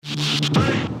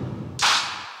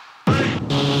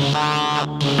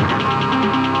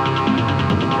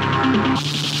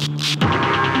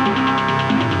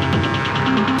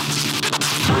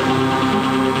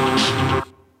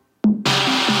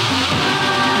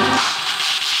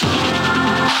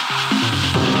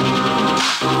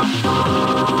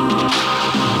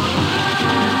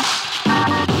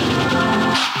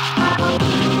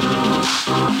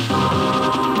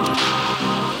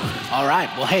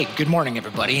Well, hey, good morning,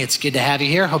 everybody. It's good to have you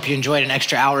here. Hope you enjoyed an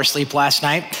extra hour of sleep last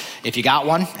night, if you got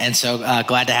one. And so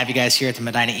glad to have you guys here at the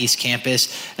Medina East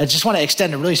campus. I just want to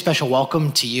extend a really special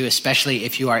welcome to you, especially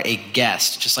if you are a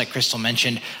guest. Just like Crystal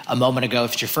mentioned a moment ago,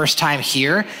 if it's your first time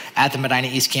here at the Medina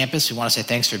East campus, we want to say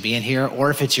thanks for being here.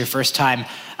 Or if it's your first time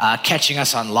catching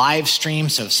us on live stream,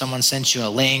 so if someone sent you a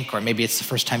link, or maybe it's the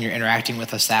first time you're interacting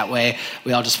with us that way,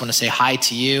 we all just want to say hi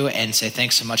to you and say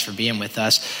thanks so much for being with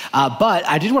us. But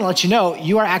I did want to let you know,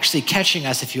 you are actually catching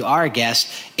us, if you are a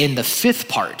guest, in the fifth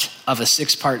part of a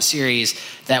 6-part series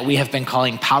that we have been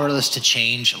calling Powerless to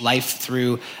Change, Life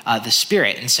Through the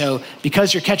Spirit. And so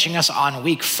because you're catching us on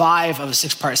week 5 of a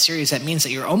 6-part series, that means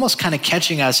that you're almost kind of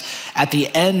catching us at the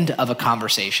end of a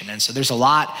conversation. And so there's a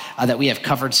lot that we have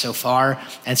covered so far.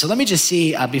 And so let me just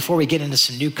see, before we get into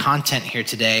some new content here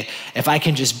today, if I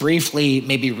can just briefly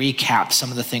maybe recap some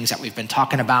of the things that we've been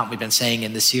talking about, we've been saying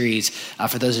in the series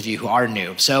for those of you who are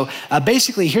new. So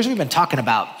basically, here's what we've been talking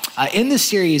about. In this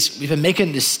series, we've been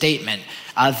making this statement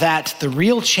that the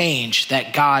real change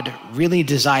that God really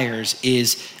desires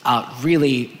is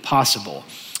really possible.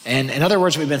 And in other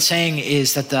words, what we've been saying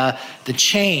is that the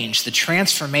change, the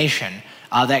transformation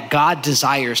that God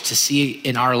desires to see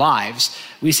in our lives,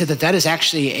 we said that is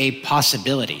actually a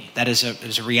possibility. That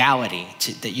is a reality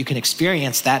that you can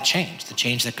experience that change, the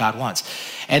change that God wants.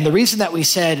 And the reason that we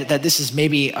said that this is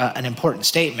maybe an important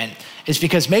statement is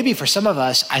because maybe for some of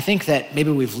us, I think that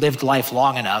maybe we've lived life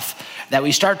long enough that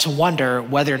we start to wonder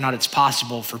whether or not it's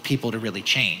possible for people to really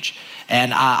change.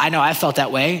 And I know I felt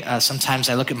that way. Sometimes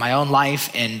I look at my own life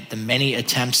and the many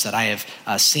attempts that I have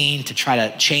seen to try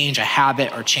to change a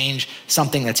habit or change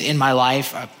something that's in my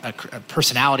life, a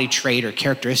personality trait or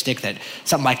characteristic,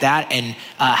 something like that, and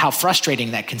how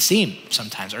frustrating that can seem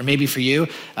sometimes. Or maybe for you,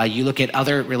 you look at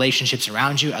other relationships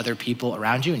around you, other people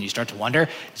around you, and you start to wonder,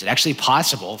 is it actually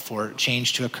possible for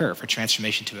change to occur, for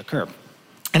transformation to occur?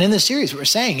 And in this series, what we're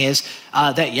saying is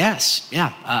that yes,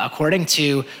 according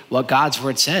to what God's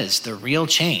word says, the real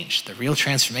change, the real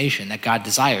transformation that God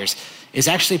desires is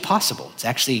actually possible. It's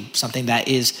actually something that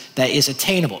is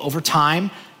attainable over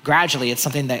time. Gradually, it's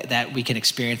something that we can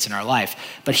experience in our life.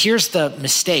 But here's the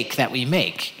mistake that we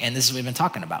make, and this is what we've been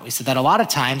talking about. We said that a lot of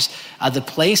times, the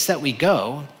place that we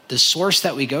go, the source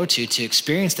that we go to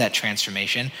experience that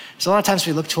transformation, is a lot of times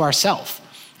we look to ourselves.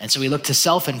 And so we look to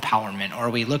self-empowerment, or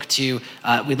we look to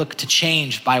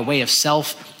change by way of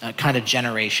self kind of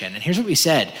generation. And here's what we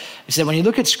said. We said when you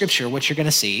look at Scripture, what you're going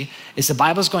to see is the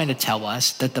Bible's going to tell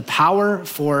us that the power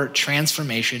for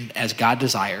transformation as God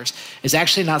desires is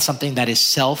actually not something that is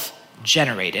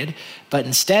self-generated, but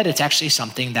instead it's actually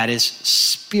something that is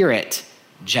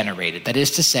Spirit-generated. That is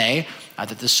to say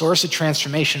that the source of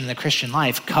transformation in the Christian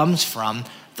life comes from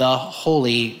the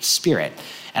Holy Spirit.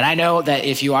 And I know that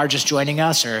if you are just joining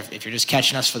us, or if you're just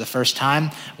catching us for the first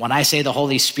time, when I say the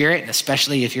Holy Spirit, and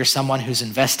especially if you're someone who's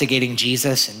investigating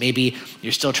Jesus and maybe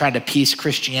you're still trying to piece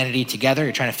Christianity together,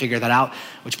 you're trying to figure that out,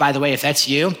 which by the way, if that's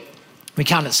you, we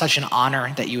count it such an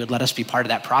honor that you would let us be part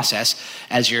of that process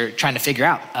as you're trying to figure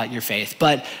out your faith.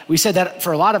 But we said that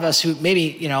for a lot of us who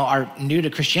maybe are new to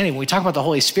Christianity, when we talk about the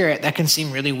Holy Spirit, that can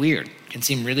seem really weird. It can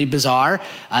seem really bizarre.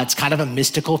 It's kind of a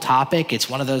mystical topic. It's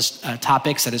one of those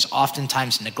topics that is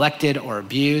oftentimes neglected or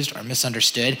abused or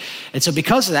misunderstood. And so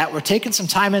because of that, we're taking some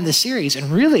time in this series,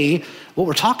 and really what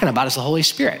we're talking about is the Holy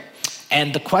Spirit.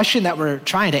 And the question that we're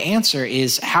trying to answer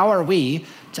is, how are we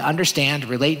to understand,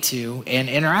 relate to, and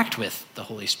interact with the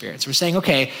Holy Spirit? So we're saying,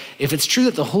 okay, if it's true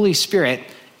that the Holy Spirit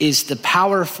is the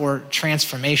power for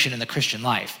transformation in the Christian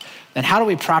life, then how do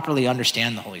we properly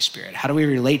understand the Holy Spirit? How do we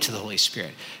relate to the Holy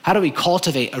Spirit? How do we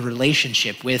cultivate a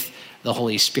relationship with the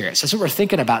Holy Spirit? So that's what we're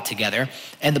thinking about together.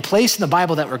 And the place in the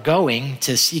Bible that we're going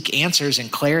to seek answers and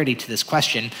clarity to this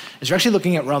question is we're actually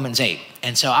looking at Romans 8.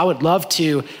 And so I would love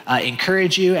to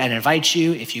encourage you and invite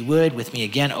you, if you would, with me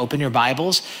again, open your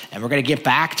Bibles. And we're going to get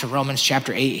back to Romans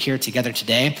chapter 8 here together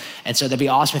today. And so that'd be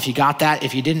awesome if you got that.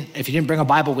 If you didn't bring a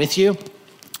Bible with you,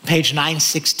 page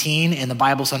 916 in the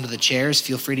Bibles under the chairs.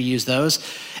 Feel free to use those.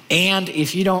 And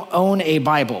if you don't own a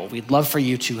Bible, we'd love for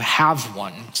you to have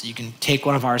one. So you can take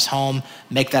one of ours home,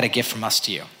 make that a gift from us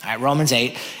to you. All right, Romans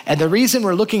 8. And the reason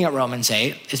we're looking at Romans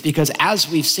 8 is because, as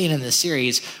we've seen in this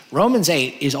series, Romans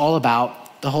 8 is all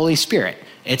about the Holy Spirit.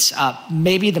 It's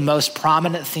maybe the most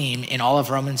prominent theme in all of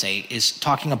Romans 8 is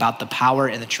talking about the power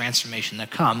and the transformation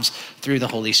that comes through the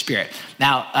Holy Spirit.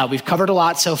 Now, we've covered a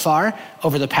lot so far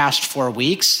over the past 4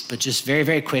 weeks, but just very,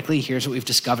 very quickly, here's what we've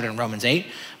discovered in Romans 8.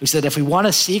 We said if we want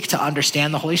to seek to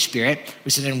understand the Holy Spirit, we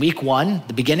said in week 1,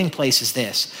 the beginning place is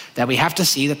this, that we have to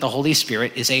see that the Holy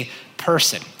Spirit is a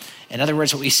person. In other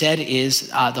words, what we said is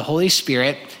the Holy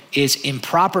Spirit is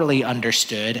improperly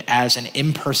understood as an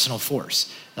impersonal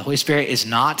force. The Holy Spirit is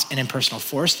not an impersonal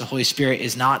force. The Holy Spirit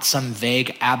is not some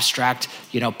vague, abstract,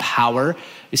 power.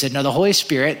 We said, no, the Holy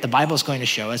Spirit, the Bible is going to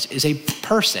show us, is a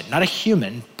person, not a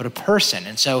human, but a person.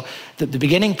 And so the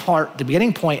beginning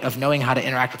point of knowing how to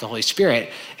interact with the Holy Spirit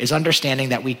is understanding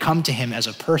that we come to him as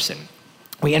a person.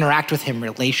 We interact with him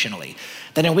relationally.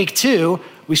 Then in week 2,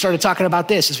 we started talking about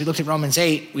this. As we looked at Romans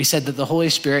 8, we said that the Holy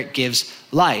Spirit gives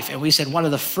life. And we said one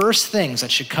of the first things that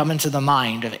should come into the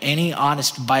mind of any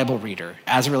honest Bible reader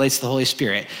as it relates to the Holy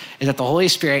Spirit is that the Holy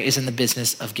Spirit is in the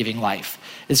business of giving life.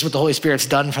 This is what the Holy Spirit's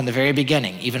done from the very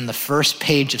beginning. Even in the first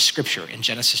page of Scripture in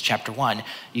Genesis chapter 1,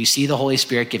 you see the Holy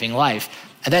Spirit giving life.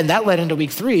 And then that led into week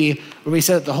 3, where we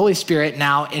said that the Holy Spirit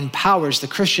now empowers the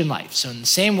Christian life. So in the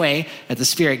same way that the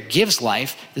Spirit gives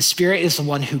life, the Spirit is the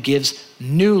one who gives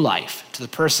new life to the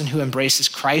person who embraces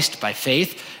Christ by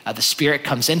faith. The Spirit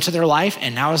comes into their life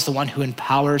and now is the one who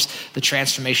empowers the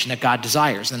transformation that God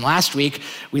desires. And last week,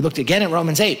 we looked again at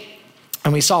Romans 8.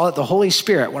 And we saw that the Holy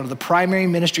Spirit, one of the primary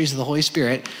ministries of the Holy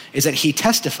Spirit, is that he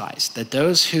testifies that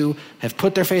those who have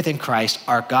put their faith in Christ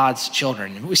are God's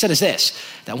children. And what we said is this,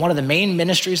 that one of the main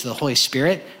ministries of the Holy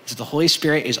Spirit is that the Holy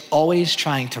Spirit is always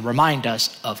trying to remind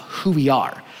us of who we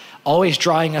are, always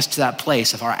drawing us to that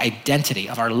place of our identity,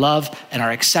 of our love and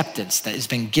our acceptance that has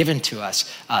been given to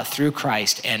us through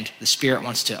Christ, and the Spirit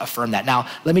wants to affirm that. Now,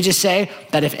 let me just say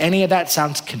that if any of that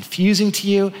sounds confusing to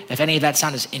you, if any of that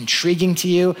sounds intriguing to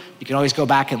you, you can always go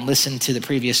back and listen to the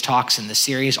previous talks in the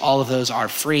series. All of those are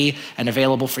free and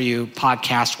available for you,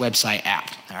 podcast, website, app,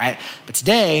 all right? But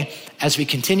today, as we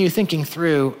continue thinking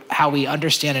through how we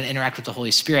understand and interact with the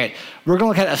Holy Spirit, we're gonna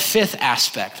look at a fifth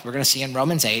aspect we're gonna see in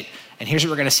Romans 8, and here's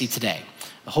what we're gonna see today.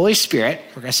 The Holy Spirit,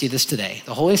 we're gonna see this today,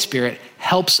 the Holy Spirit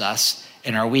helps us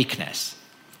in our weakness.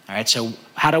 All right, so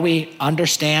how do we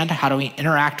understand, how do we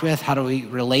interact with, how do we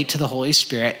relate to the Holy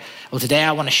Spirit? Well, today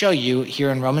I wanna show you here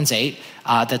in Romans 8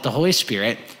 that the Holy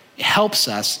Spirit helps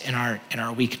us in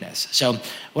our weakness. So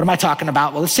what am I talking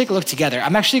about? Well, let's take a look together.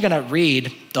 I'm actually gonna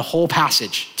read the whole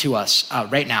passage to us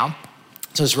right now.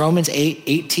 So it's Romans 8,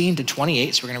 18 to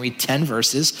 28. So we're gonna read 10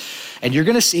 verses. And you're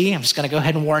gonna see, I'm just gonna go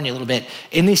ahead and warn you a little bit.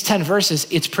 In these 10 verses,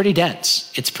 it's pretty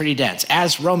dense. It's pretty dense.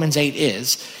 As Romans 8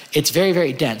 is, it's very,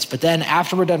 very dense. But then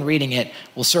after we're done reading it,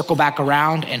 we'll circle back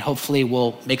around and hopefully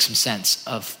we'll make some sense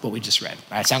of what we just read.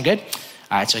 All right, sound good?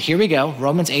 All right, so here we go.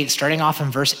 Romans 8, starting off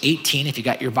in verse 18. If you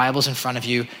got your Bibles in front of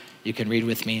you, you can read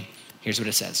with me. Here's what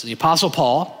it says. So the Apostle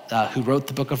Paul, who wrote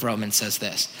the book of Romans, says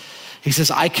this. He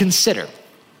says, I consider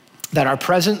that our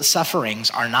present sufferings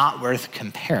are not worth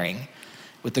comparing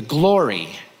with the glory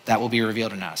that will be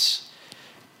revealed in us.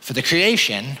 For the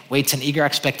creation waits in eager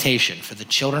expectation for the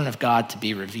children of God to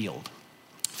be revealed.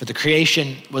 For the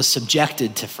creation was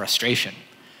subjected to frustration,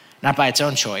 not by its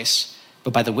own choice,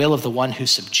 but by the will of the one who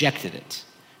subjected it,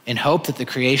 in hope that the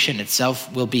creation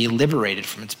itself will be liberated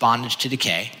from its bondage to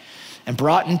decay and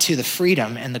brought into the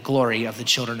freedom and the glory of the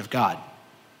children of God.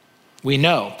 We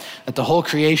know that the whole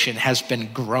creation has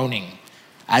been groaning,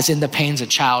 as in the pains of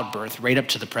childbirth, right up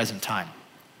to the present time.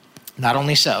 Not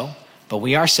only so, but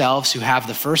we ourselves who have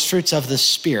the first fruits of the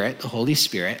Spirit, the Holy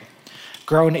Spirit,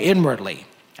 groan inwardly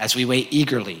as we wait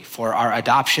eagerly for our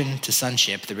adoption to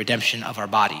sonship, the redemption of our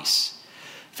bodies.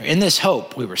 For in this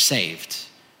hope we were saved.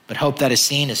 But hope that is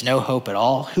seen is no hope at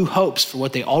all. Who hopes for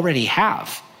what they already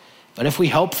have? But if we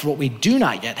hope for what we do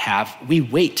not yet have, we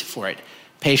wait for it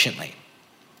patiently.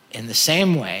 In the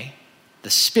same way, the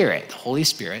Spirit, the Holy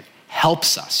Spirit,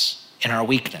 helps us in our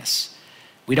weakness.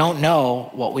 We don't know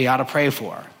what we ought to pray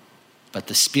for, but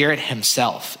the Spirit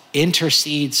himself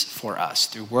intercedes for us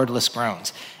through wordless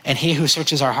groans. And he who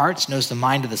searches our hearts knows the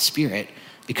mind of the Spirit,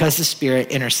 because the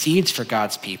Spirit intercedes for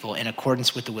God's people in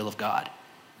accordance with the will of God.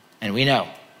 And we know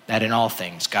that in all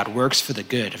things, God works for the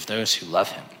good of those who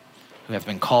love him, who have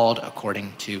been called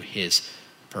according to his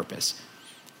purpose.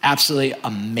 Absolutely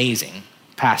amazing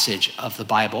passage of the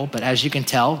Bible, but as you can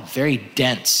tell, very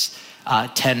dense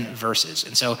 10 verses.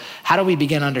 And so how do we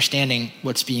begin understanding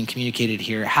what's being communicated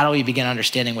here? How do we begin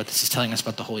understanding what this is telling us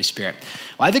about the Holy Spirit?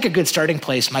 Well, I think a good starting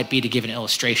place might be to give an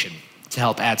illustration to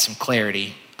help add some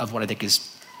clarity of what I think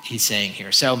he's saying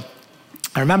here. So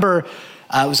I remember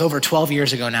it was over 12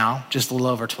 years ago now, just a little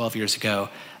over 12 years ago,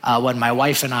 when my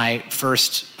wife and I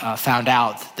first found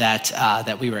out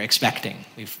that we were expecting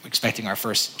our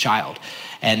first child.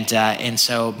 And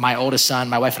so my oldest son,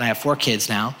 my wife and I have 4 kids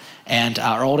now, and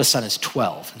our oldest son is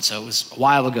 12. And so it was a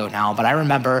while ago now, but I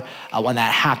remember when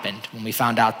that happened, when we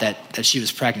found out that she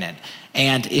was pregnant.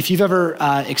 And if you've ever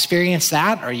experienced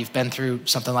that, or you've been through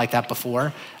something like that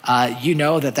before, you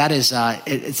know that is,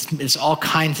 it's all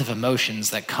kinds of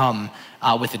emotions that come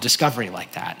with a discovery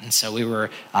like that. And so we were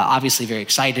obviously very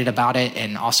excited about it,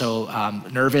 and also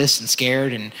nervous and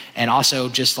scared, and also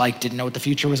just like didn't know what the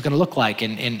future was going to look like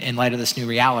in light of this new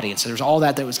reality. And so there's all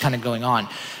that was kind of going on.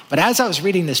 But as I was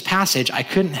reading this passage, I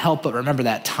couldn't help but remember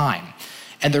that time.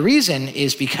 And the reason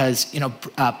is because,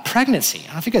 pregnancy, I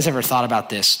don't know if you guys ever thought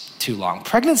about this too long.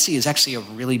 Pregnancy is actually a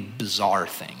really bizarre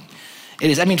thing.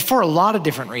 It is, for a lot of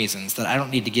different reasons that I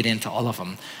don't need to get into all of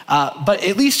them. But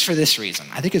at least for this reason,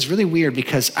 I think it's really weird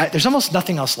because there's almost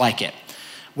nothing else like it,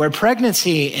 where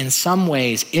pregnancy in some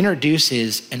ways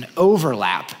introduces an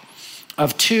overlap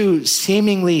of two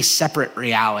seemingly separate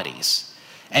realities.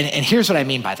 And here's what I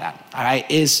mean by that, all right,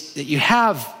 is that you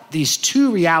have these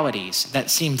two realities that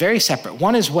seem very separate.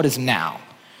 One is what is now,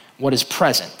 what is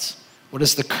present, what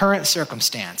is the current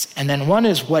circumstance, and then one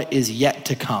is what is yet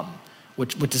to come,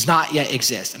 which does not yet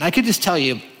exist. And I could just tell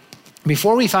you,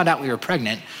 before we found out we were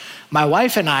pregnant, my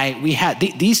wife and I, we had,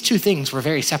 these two things were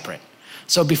very separate.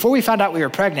 So before we found out we were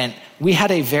pregnant, we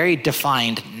had a very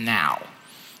defined now.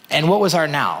 And what was our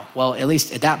now? Well, at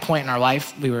least at that point in our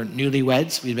life, we were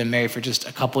newlyweds. We'd been married for just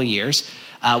a couple of years.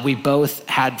 We both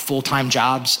had full-time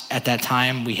jobs at that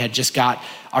time. We had just got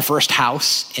our first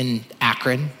house in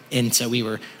Akron. And so we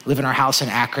were living our house in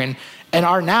Akron. And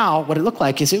our now, what it looked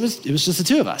like is it was just the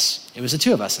two of us. It was the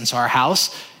two of us. And so our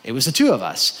house, it was the two of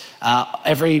us.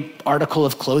 Every article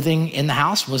of clothing in the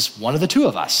house was one of the two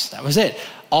of us. That was it.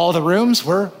 All the rooms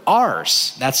were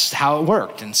ours. That's how it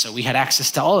worked. And so we had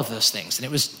access to all of those things. And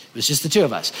it was just the two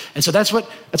of us. And so that's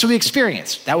what we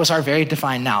experienced. That was our very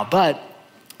defined now. But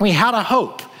we had a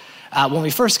hope. When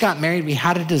we first got married, we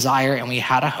had a desire and we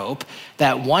had a hope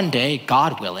that one day,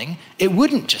 God willing, it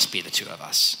wouldn't just be the two of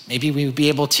us. Maybe we would be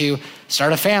able to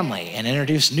start a family and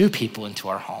introduce new people into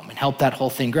our home and help that whole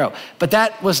thing grow. But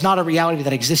that was not a reality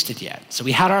that existed yet. So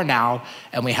we had our now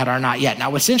and we had our not yet.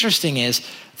 Now, what's interesting is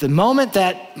the moment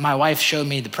that my wife showed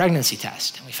me the pregnancy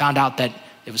test and we found out that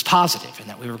it was positive and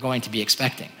that we were going to be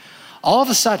expecting, all of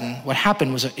a sudden what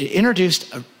happened was it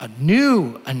introduced a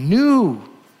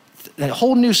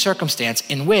whole new circumstance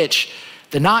in which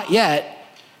the not yet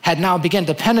had now begun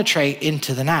to penetrate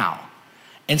into the now.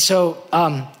 And so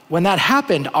when that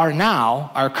happened, our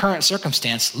now, our current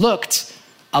circumstance, looked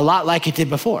a lot like it did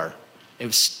before.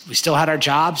 We still had our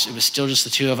jobs. It was still just the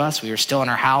two of us. We were still in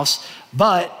our house.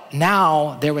 But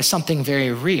now there was something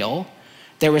very real.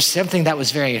 There was something that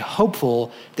was very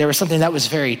hopeful. There was something that was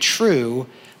very true,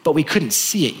 but we couldn't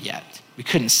see it yet. We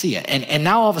couldn't see it. And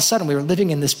now all of a sudden we were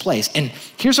living in this place. And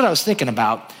here's what I was thinking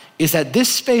about is that this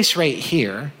space right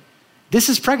here, this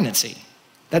is pregnancy.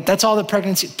 That's all that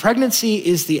pregnancy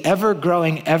is the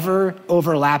ever-growing,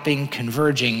 ever-overlapping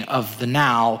converging of the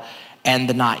now and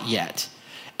the not yet.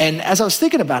 And as I was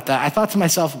thinking about that, I thought to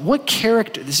myself,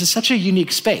 this is such a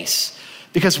unique space,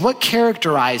 because what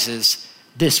characterizes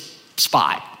this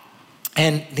spot?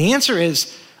 And the answer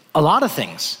is a lot of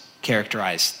things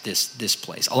characterize this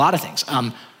place, a lot of things.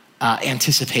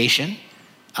 Anticipation,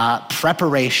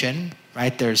 preparation,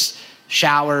 right? There's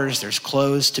showers, there's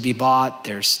clothes to be bought,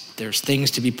 there's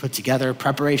things to be put together.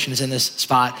 Preparation is in this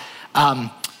spot.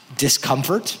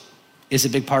 Discomfort is a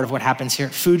big part of what happens here.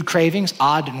 Food cravings,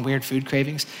 odd and weird food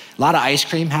cravings. A lot of ice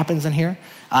cream happens in here,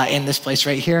 in this place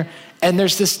right here. And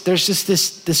there's just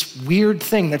this weird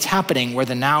thing that's happening where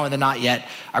the now and the not yet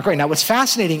are growing. Now, what's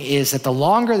fascinating is that the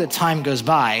longer the time goes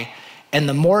by and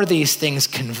the more these things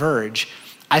converge,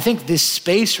 I think this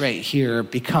space right here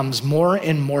becomes more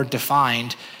and more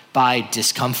defined by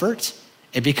discomfort.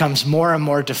 It becomes more and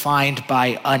more defined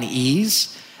by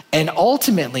unease. And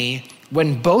ultimately,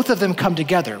 when both of them come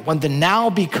together, when the now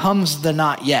becomes the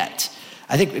not yet,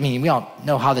 we all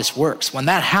know how this works. When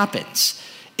that happens,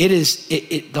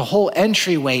 the whole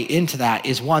entryway into that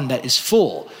is one that is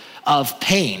full of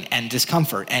pain and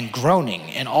discomfort and groaning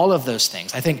and all of those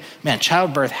things. I think,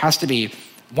 childbirth has to be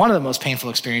one of the most painful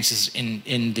experiences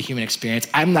in the human experience.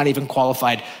 I'm not even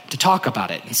qualified to talk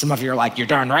about it. And some of you are like, you're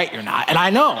darn right you're not. And I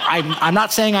know, I'm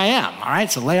not saying I am, all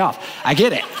right? So lay off, I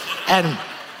get it.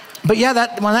 But yeah,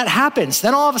 when that happens,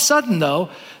 then all of a sudden though,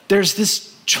 there's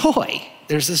this joy.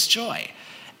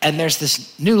 And there's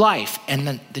this new life. And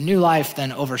then the new life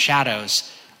then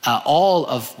overshadows all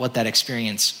of what that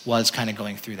experience was kind of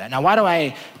going through that. Now, why do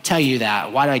I tell you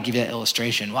that? Why do I give you that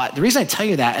illustration? Well, the reason I tell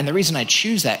you that and the reason I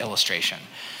choose that illustration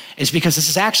is because this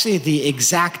is actually the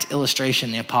exact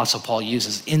illustration the Apostle Paul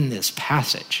uses in this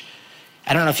passage.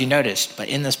 I don't know if you noticed, but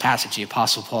in this passage, the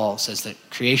Apostle Paul says that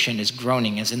creation is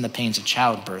groaning as in the pains of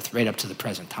childbirth right up to the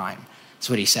present time. That's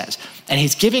what he says. And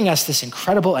he's giving us this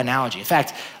incredible analogy. In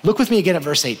fact, look with me again at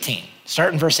verse 18.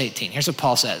 Start in verse 18. Here's what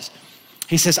Paul says.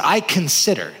 He says, I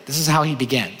consider. This is how he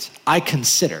begins. I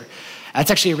consider.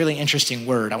 That's actually a really interesting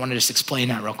word. I want to just explain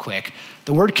that real quick.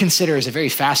 The word consider is a very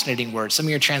fascinating word. Some of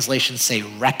your translations say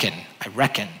reckon. I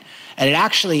reckon. And it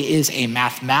actually is a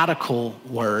mathematical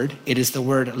word. It is the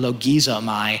word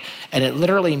logizomai, and it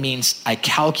literally means I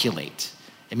calculate.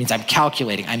 It means I'm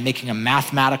calculating. I'm making a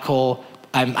mathematical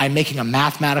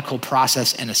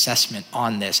process and assessment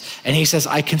on this. And he says,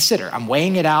 I consider. I'm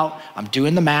weighing it out. I'm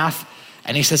doing the math.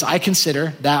 And he says, I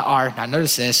consider that now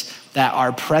notice this, that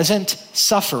our present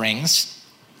sufferings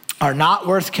are not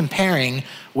worth comparing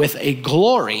with the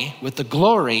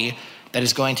glory that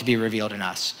is going to be revealed in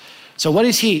us. So what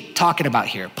is he talking about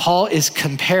here? Paul is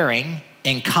comparing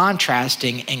and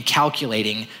contrasting and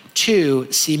calculating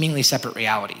two seemingly separate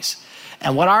realities.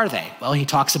 And what are they? Well, he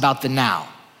talks about the now.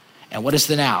 And what is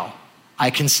the now?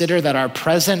 I consider that our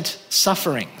present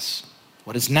sufferings,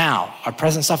 what is now? Our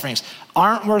present sufferings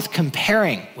aren't worth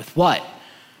comparing with what?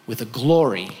 With a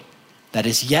glory that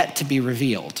is yet to be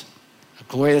revealed. A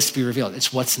glory that's to be revealed.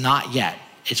 It's what's not yet.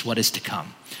 It's what is to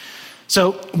come.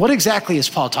 So what exactly is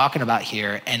Paul talking about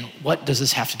here, and what does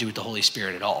this have to do with the Holy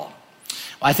Spirit at all?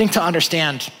 Well, I think to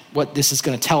understand what this is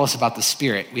going to tell us about the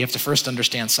Spirit, we have to first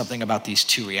understand something about these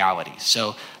two realities.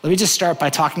 So let me just start by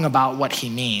talking about what he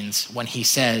means when he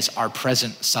says our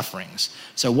present sufferings.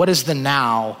 So what is the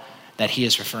now that he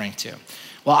is referring to?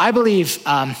 Well, I believe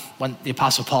when the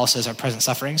Apostle Paul says our present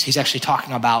sufferings, he's actually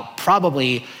talking about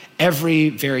probably every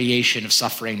variation of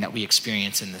suffering that we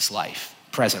experience in this life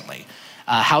presently.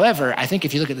 However, I think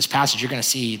if you look at this passage, you're going to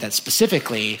see that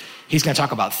specifically he's going to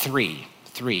talk about three.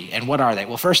 And what are they?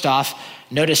 Well, first off,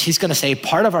 notice he's going to say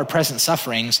part of our present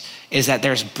sufferings is that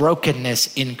there's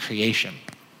brokenness in creation.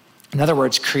 In other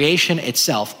words, creation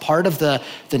itself, part of the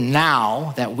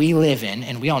now that we live in,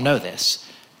 and we all know this,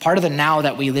 part of the now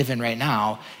that we live in right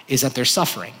now is that there's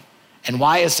suffering. And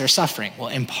why is there suffering? Well,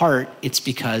 in part, it's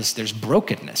because there's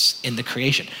brokenness in the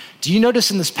creation. Do you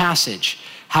notice in this passage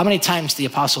how many times the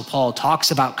Apostle Paul talks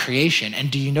about creation?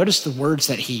 And do you notice the words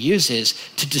that he uses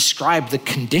to describe the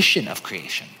condition of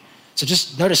creation? So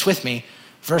just notice with me,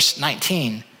 verse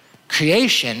 19,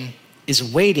 creation is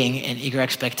waiting in eager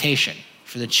expectation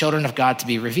for the children of God to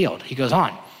be revealed. He goes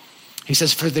on. He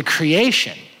says, for the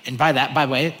creation, and by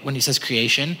the way, when he says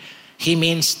creation, he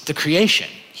means the creation.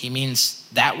 He means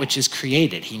that which is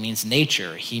created. He means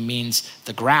nature. He means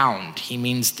the ground. He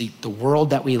means the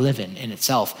world that we live in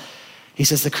itself. He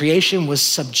says the creation was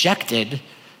subjected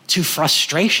to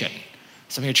frustration.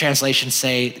 Some of your translations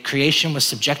say creation was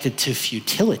subjected to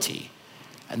futility.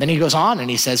 And then he goes on and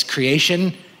he says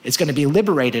creation is going to be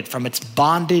liberated from its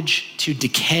bondage to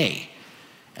decay.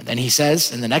 And then he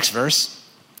says in the next verse,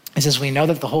 he says, we know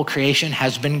that the whole creation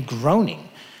has been groaning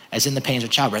as in the pains of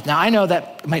childbirth. Now, I know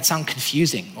that might sound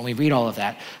confusing when we read all of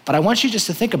that, but I want you just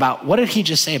to think about, what did he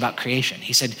just say about creation?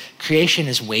 He said creation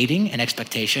is waiting in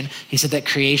expectation. He said that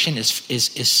creation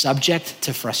is subject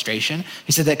to frustration.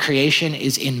 He said that creation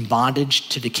is in bondage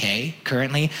to decay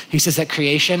currently. He says that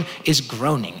creation is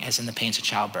groaning as in the pains of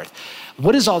childbirth.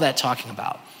 What is all that talking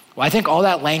about? Well, I think all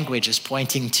that language is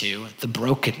pointing to the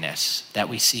brokenness that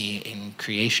we see in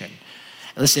creation.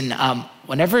 Listen,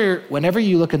 whenever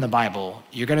you look in the Bible,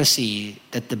 you're going to see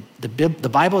that the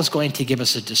Bible is going to give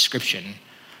us a description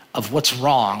of what's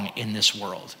wrong in this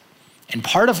world. And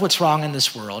part of what's wrong in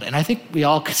this world, and I think we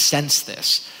all sense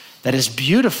this, that as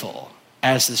beautiful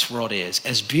as this world is,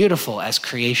 as beautiful as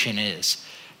creation is,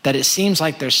 that it seems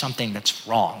like there's something that's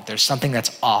wrong. There's something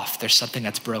that's off. There's something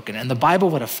that's broken. And the Bible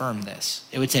would affirm this.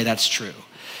 It would say that's true.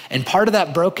 And part of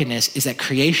that brokenness is that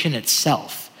creation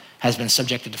itself has been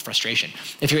subjected to frustration.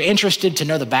 If you're interested to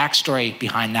know the backstory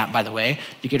behind that, by the way,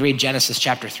 you could read Genesis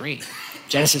chapter 3.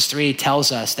 Genesis 3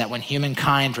 tells us that when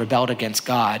humankind rebelled against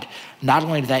God, not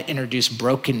only did that introduce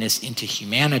brokenness into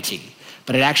humanity,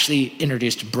 but it actually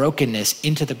introduced brokenness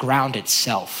into the ground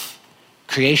itself.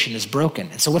 Creation is broken.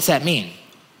 And so what's that mean?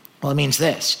 Well, it means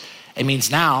this. It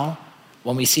means now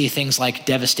when we see things like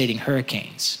devastating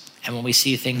hurricanes, and when we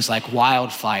see things like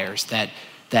wildfires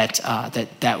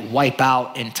that wipe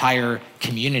out entire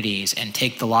communities and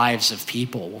take the lives of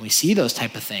people, when we see those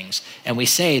type of things and we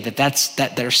say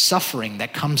that there's suffering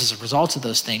that comes as a result of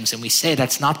those things, and we say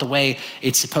that's not the way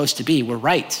it's supposed to be, we're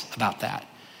right about that.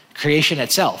 Creation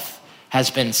itself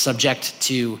has been subject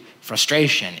to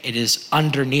frustration. It is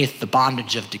underneath the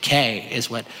bondage of decay, is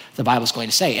what the Bible's going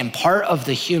to say. And part of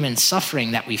the human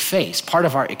suffering that we face, part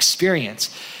of our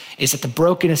experience, is that the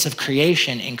brokenness of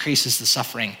creation increases the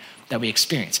suffering that we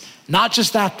experience. Not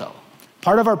just that though.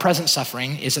 Part of our present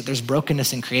suffering is that there's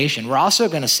brokenness in creation. We're also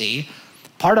going to see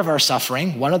part of our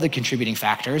suffering, one of the contributing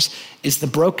factors, is the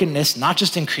brokenness, not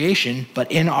just in creation,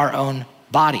 but in our own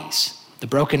bodies, the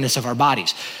brokenness of our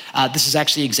bodies. This is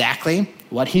actually exactly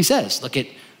what he says. Look at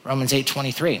Romans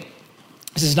 8:23.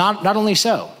 This is not only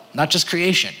so, not just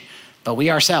creation, but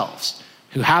we ourselves,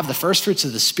 who have the first fruits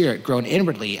of the Spirit grown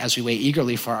inwardly as we wait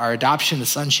eagerly for our adoption to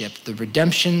sonship, the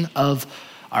redemption of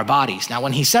our bodies. Now,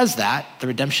 when he says that, the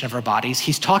redemption of our bodies,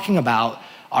 he's talking about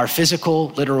our physical,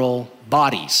 literal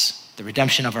bodies, the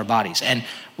redemption of our bodies. And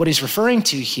what he's referring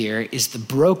to here is the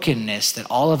brokenness that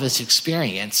all of us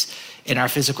experience in our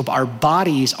physical. Our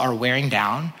bodies are wearing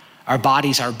down. Our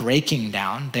bodies are breaking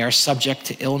down. They are subject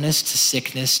to illness, to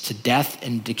sickness, to death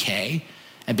and decay.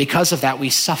 And because of that, we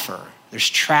suffer. There's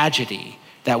tragedy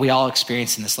that we all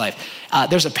experience in this life.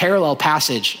 There's a parallel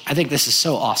passage. I think this is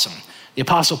so awesome. The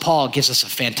Apostle Paul gives us a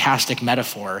fantastic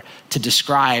metaphor to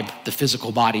describe the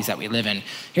physical bodies that we live in.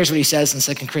 Here's what he says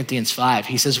in 2 Corinthians 5.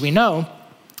 He says, we know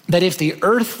that if the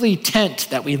earthly tent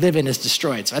that we live in is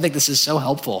destroyed. So I think this is so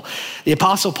helpful. The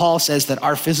Apostle Paul says that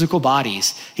our physical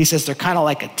bodies, he says they're kind of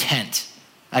like a tent,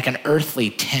 like an earthly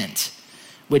tent,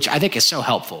 which I think is so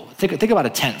helpful. Think about a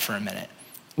tent for a minute.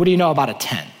 What do you know about a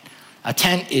tent? A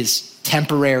tent is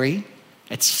temporary,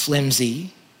 it's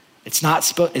flimsy, it's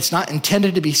not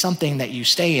intended to be something that you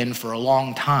stay in for a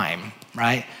long time,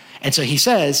 right? And so he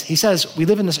says, we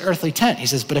live in this earthly tent. He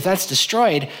says, but if that's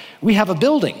destroyed, we have a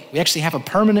building. We actually have a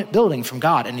permanent building from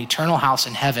God, an eternal house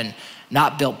in heaven,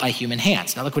 not built by human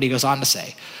hands. Now look what he goes on to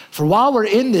say. For while we're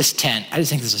in this tent, I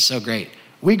just think this is so great,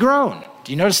 we groan.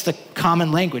 Do you notice the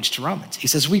common language to Romans? He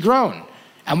says, we groan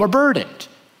and we're burdened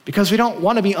because we don't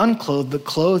want to be unclothed, but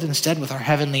clothed instead with our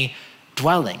heavenly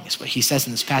dwelling, is what he says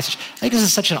in this passage. I think this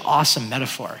is such an awesome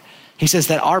metaphor. He says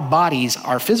that our bodies,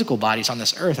 our physical bodies on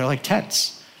this earth are like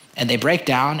tents, and they break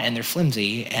down and they're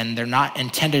flimsy and they're not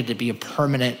intended to be a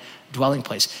permanent dwelling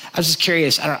place. I was just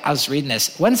curious, I was reading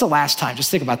this. When's the last time,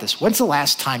 just think about this. When's the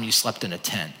last time you slept in a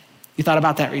tent? You thought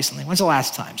about that recently? When's the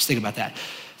last time? Just think about that.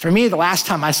 For me, the last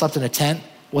time I slept in a tent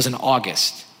was in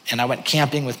August, and I went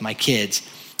camping with my kids.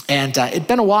 And it'd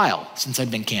been a while since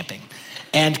I'd been camping.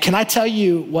 And can I tell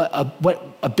you what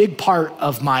a big part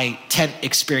of my tent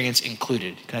experience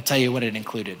included? Can I tell you what it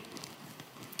included?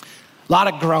 A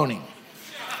lot of groaning,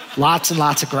 lots and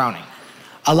lots of groaning.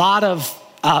 A lot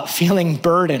of feeling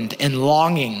burdened and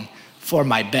longing for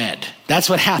my bed. That's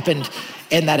what happened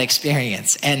in that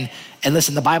experience. And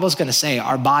listen, the Bible's gonna say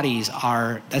our bodies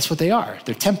are, that's what they are.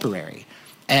 They're temporary.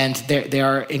 And they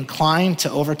are inclined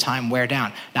to over time wear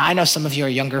down. Now, I know some of you are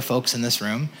younger folks in this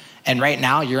room, and right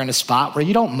now you're in a spot where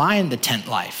you don't mind the tent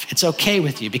life. It's okay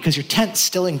with you because your tent's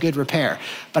still in good repair.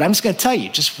 But I'm just gonna tell you,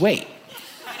 just wait.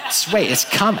 Just wait, it's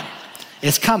coming.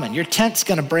 It's coming. Your tent's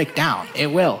gonna break down. It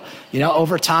will. You know,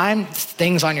 over time,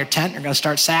 things on your tent are gonna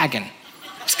start sagging.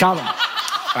 It's coming,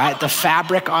 right? The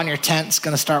fabric on your tent's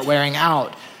gonna start wearing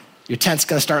out. Your tent's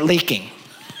gonna start leaking.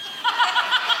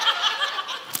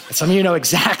 Some of you know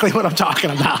exactly what I'm talking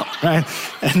about, right?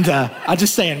 And I'm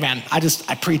just saying, man,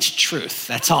 I preach truth.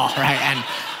 That's all, right? And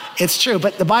it's true.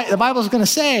 But the Bible is going to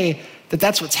say that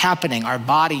that's what's happening. Our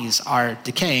bodies are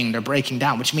decaying. They're breaking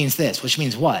down, which means this. Which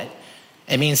means what?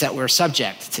 It means that we're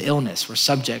subject to illness. We're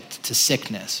subject to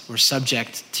sickness. We're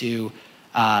subject to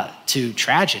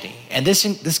tragedy. And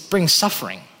this brings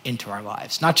suffering into our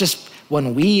lives, not just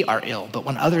when we are ill, but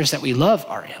when others that we love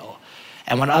are ill.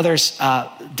 And when others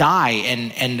die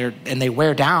and they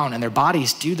wear down and their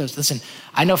bodies do those. Listen,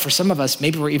 I know for some of us,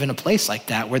 maybe we're even a place like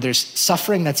that where there's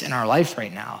suffering that's in our life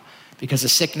right now because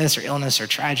of sickness or illness or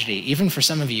tragedy. Even for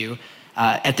some of you,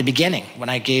 at the beginning, when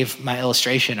I gave my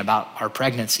illustration about our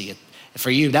pregnancy,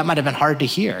 for you, that might have been hard to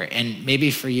hear. And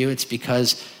maybe for you, it's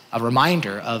because a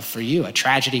reminder of, for you, a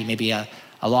tragedy, maybe a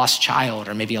lost child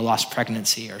or maybe a lost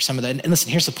pregnancy or some of that. And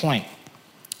listen, here's the point.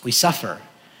 We suffer.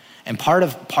 And part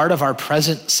of our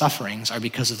present sufferings are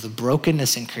because of the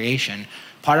brokenness in creation.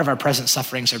 Part of our present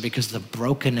sufferings are because of the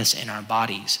brokenness in our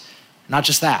bodies. Not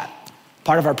just that.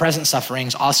 Part of our present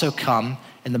sufferings also come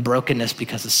in the brokenness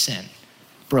because of sin.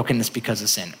 Brokenness because of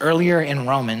sin. Earlier in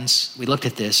Romans, we looked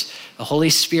at this. The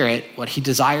Holy Spirit, what he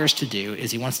desires to do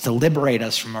is he wants to liberate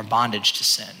us from our bondage to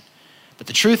sin. But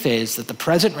the truth is that the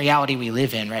present reality we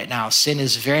live in right now, sin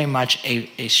is very much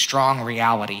a strong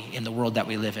reality in the world that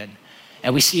we live in.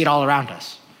 And we see it all around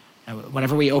us. And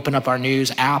whenever we open up our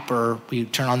news app or we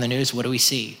turn on the news, what do we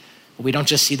see? We don't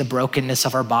just see the brokenness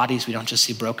of our bodies. We don't just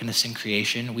see brokenness in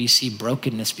creation. We see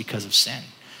brokenness because of sin.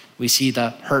 We see the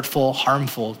hurtful,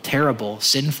 harmful, terrible,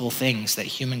 sinful things that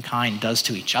humankind does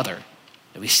to each other.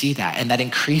 We see that, and that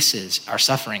increases our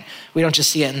suffering. We don't just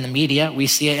see it in the media. We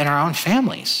see it in our own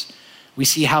families. We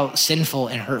see how sinful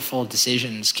and hurtful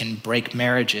decisions can break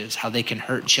marriages, how they can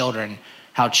hurt children,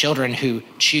 how children who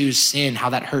choose sin, how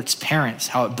that hurts parents,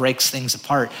 how it breaks things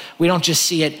apart. We don't just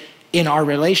see it in our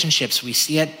relationships, we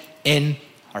see it in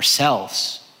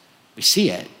ourselves. We see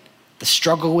it. The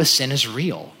struggle with sin is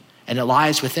real and it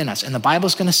lies within us. And the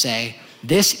Bible's gonna say,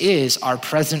 this is our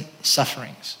present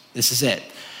sufferings. This is it.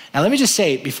 Now, let me just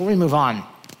say, before we move on,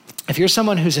 if you're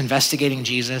someone who's investigating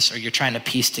Jesus or you're trying to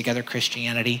piece together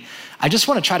Christianity, I just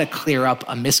want to try to clear up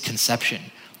a misconception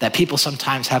that people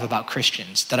sometimes have about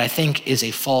Christians that I think is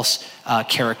a false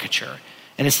caricature.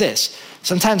 And it's this.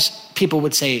 Sometimes people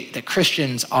would say that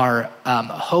Christians are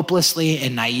hopelessly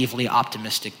and naively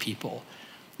optimistic people,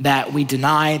 that we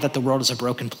deny that the world is a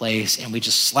broken place and we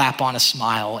just slap on a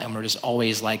smile and we're just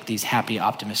always like these happy,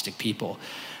 optimistic people.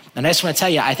 And I just want to tell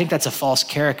you, I think that's a false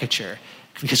caricature,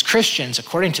 because Christians,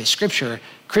 according to Scripture,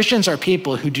 Christians are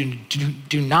people who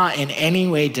do not in any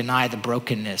way deny the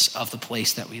brokenness of the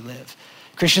place that we live.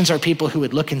 Christians are people who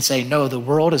would look and say, no, the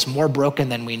world is more broken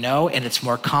than we know and it's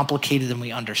more complicated than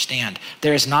we understand.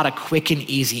 There is not a quick and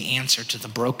easy answer to the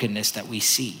brokenness that we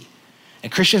see.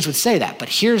 And Christians would say that, but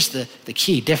here's the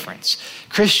key difference.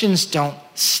 Christians don't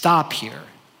stop here.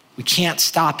 We can't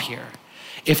stop here.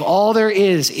 If all there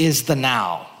is the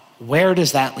now, where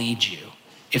does that lead you?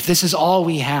 If this is all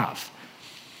we have,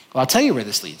 well, I'll tell you where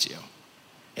this leads you.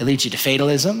 It leads you to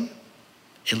fatalism.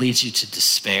 It leads you to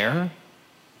despair.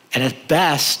 And at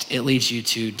best, it leads you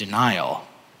to denial,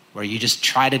 where you just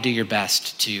try to do your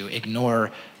best to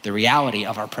ignore the reality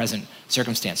of our present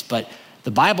circumstance. But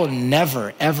the Bible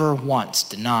never, ever once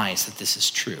denies that this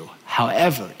is true.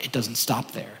 However, it doesn't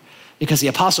stop there. Because the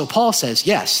Apostle Paul says,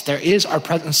 yes, there is our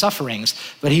present sufferings,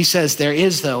 but he says there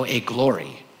is, though, a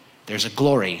glory. There's a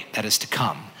glory that is to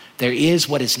come. There is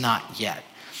what is not yet.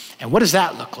 And what does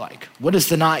that look like? What is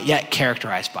the not yet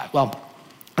characterized by? Well,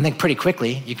 I think pretty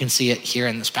quickly, you can see it here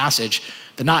in this passage.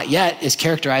 The not yet is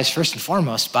characterized first and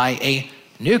foremost by a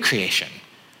new creation.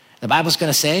 The Bible's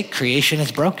going to say creation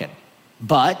is broken,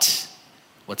 but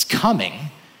what's coming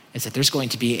is that there's going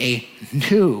to be a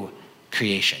new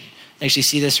creation. You actually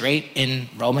see this right in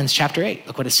Romans chapter 8.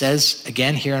 Look what it says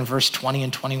again here in verse 20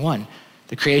 and 21.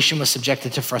 The creation was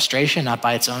subjected to frustration, not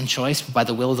by its own choice, but by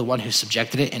the will of the one who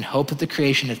subjected it, in hope that the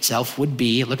creation itself would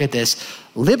be, look at this,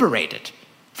 liberated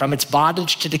from its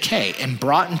bondage to decay and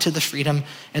brought into the freedom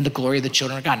and the glory of the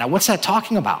children of God. Now, what's that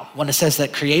talking about when it says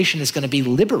that creation is going to be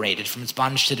liberated from its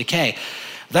bondage to decay?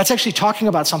 That's actually talking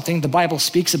about something the Bible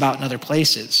speaks about in other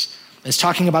places. It's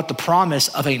talking about the promise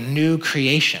of a new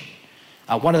creation.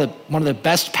 One of the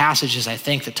best passages, I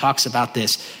think, that talks about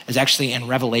this is actually in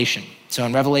Revelation. So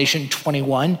in Revelation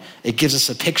 21, it gives us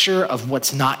a picture of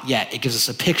what's not yet. It gives us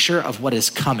a picture of what is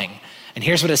coming. And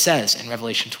here's what it says in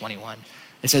Revelation 21.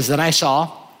 It says, then I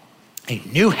saw a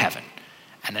new heaven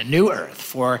and a new earth,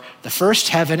 for the first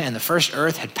heaven and the first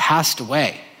earth had passed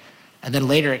away. And then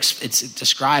later it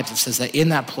describes, it says that in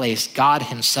that place, God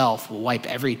himself will wipe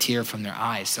every tear from their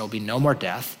eyes. There will be no more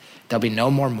death. There'll be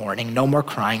no more mourning, no more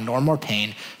crying, nor more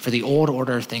pain, for the old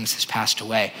order of things has passed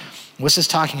away. What's this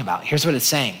talking about? Here's what it's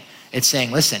saying. It's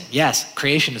saying, listen, yes,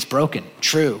 creation is broken,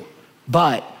 true,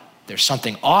 but there's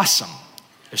something awesome.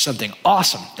 There's something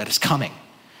awesome that is coming.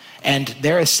 And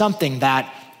there is something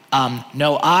that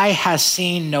no eye has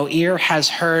seen, no ear has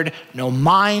heard, no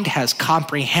mind has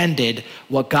comprehended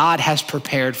what God has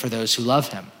prepared for those who love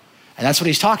him. And that's what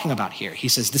he's talking about here. He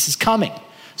says, this is coming.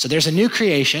 So there's a new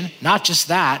creation, not just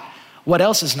that. What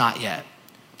else is not yet?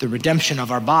 The redemption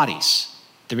of our bodies.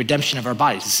 The redemption of our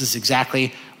bodies. This is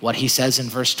exactly what he says in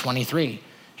verse 23.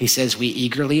 He says, we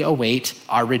eagerly await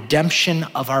our redemption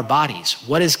of our bodies.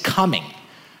 What is coming?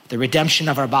 The redemption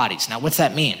of our bodies. Now, what's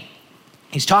that mean?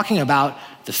 He's talking about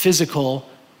the physical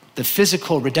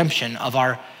redemption of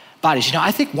our bodies. You know,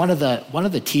 I think one of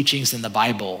the teachings in the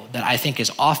Bible that I think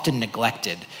is often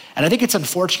neglected, and I think it's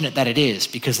unfortunate that it is,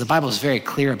 because the Bible is very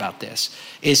clear about this,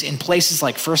 is in places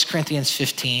like 1 Corinthians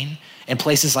 15, in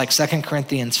places like 2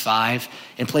 Corinthians 5,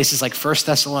 in places like 1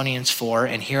 Thessalonians 4,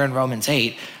 and here in Romans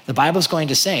 8, the Bible is going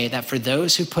to say that for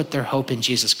those who put their hope in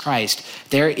Jesus Christ,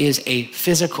 there is a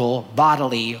physical,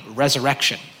 bodily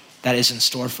resurrection that is in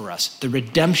store for us. The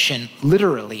redemption,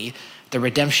 literally, the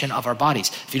redemption of our bodies.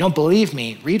 If you don't believe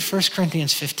me, read 1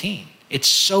 Corinthians 15. It's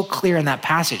so clear in that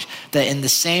passage that in the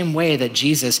same way that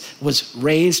Jesus was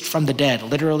raised from the dead,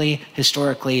 literally,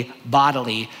 historically,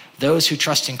 bodily, those who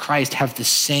trust in Christ have the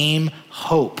same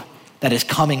hope that is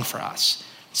coming for us.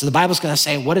 So the Bible's going to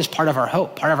say, what is part of our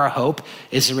hope? Part of our hope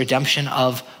is the redemption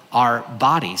of our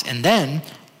bodies. And then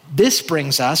this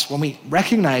brings us, when we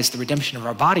recognize the redemption of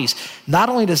our bodies, not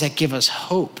only does that give us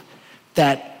hope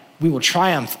that we will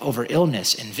triumph over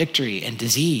illness and victory and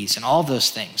disease and all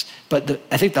those things. But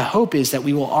I think the hope is that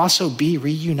we will also be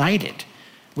reunited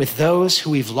with those who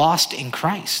we've lost in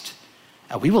Christ.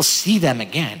 We will see them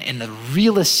again. In the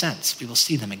realest sense, we will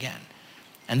see them again.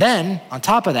 And then, on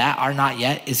top of that, our not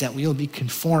yet is that we will be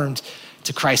conformed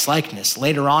to Christ's likeness.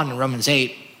 Later on in Romans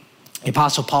 8, the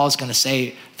Apostle Paul is going to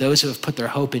say those who have put their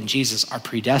hope in Jesus are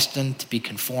predestined to be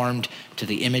conformed to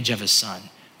the image of his Son.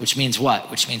 Which means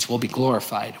what? Which means we'll be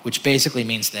glorified, which basically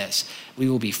means this: we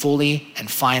will be fully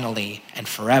and finally and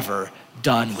forever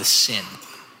done with sin.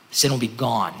 Sin will be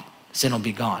gone. Sin will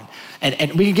be gone.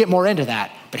 And we can get more into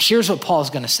that, but here's what Paul's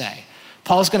going to say.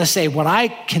 Paul's going to say, when I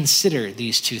consider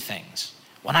these two things,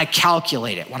 when I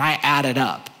calculate it, when I add it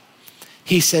up,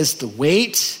 he says the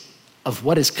weight of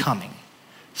what is coming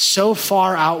so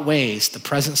far outweighs the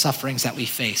present sufferings that we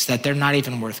face that they're not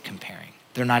even worth comparing.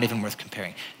 They're not even worth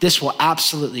comparing. This will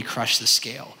absolutely crush the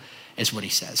scale, is what he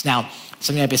says. Now,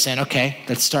 some of you might be saying, okay,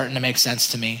 that's starting to make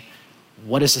sense to me.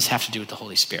 What does this have to do with the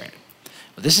Holy Spirit?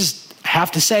 Well, I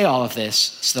have to say all of this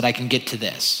so that I can get to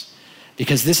this,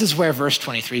 because this is where verse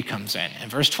 23 comes in.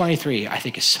 And verse 23, I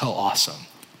think, is so awesome.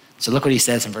 So look what he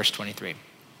says in verse 23.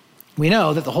 We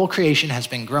know that the whole creation has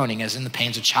been groaning as in the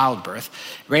pains of childbirth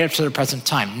right up to the present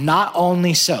time. Not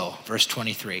only so, verse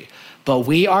 23, but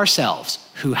we ourselves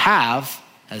who have,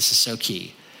 and this is so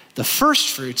key, the first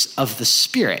fruits of the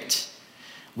Spirit,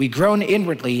 we groan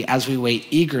inwardly as we wait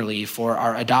eagerly for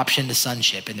our adoption to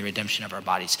sonship and the redemption of our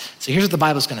bodies. So here's what the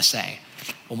Bible's going to say.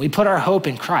 When we put our hope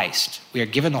in Christ, we are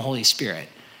given the Holy Spirit.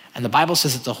 And the Bible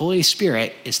says that the Holy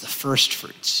Spirit is the first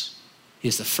fruits. He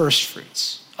is the first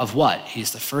fruits of what? He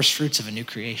is the first fruits of a new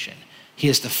creation. He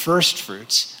is the first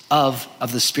fruits of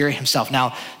the Spirit himself.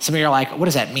 Now, some of you are like, what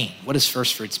does that mean? What does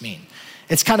first fruits mean?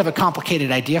 It's kind of a complicated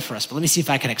idea for us, but let me see if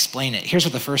I can explain it. Here's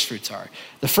what the first fruits are.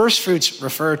 The first fruits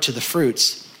refer to the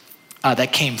fruits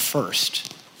that came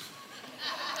first.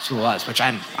 That's what it was, which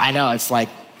I know it's like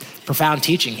profound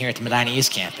teaching here at the Medina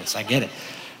East campus. I get it.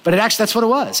 But that's what it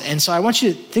was. And so I want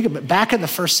you to think about back in the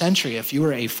first century, if you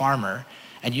were a farmer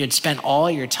and you had spent all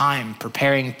your time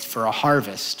preparing for a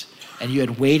harvest and you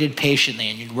had waited patiently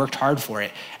and you'd worked hard for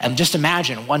it. And just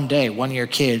imagine one day, one of your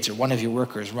kids or one of your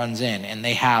workers runs in and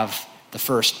they have the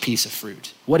first piece of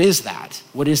fruit. What is that?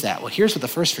 What is that? Well, here's what the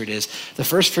first fruit is. The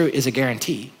first fruit is a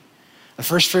guarantee. The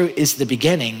first fruit is the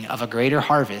beginning of a greater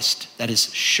harvest that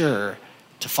is sure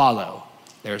to follow.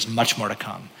 There's much more to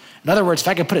come. In other words, if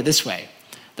I could put it this way,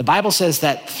 the Bible says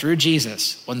that through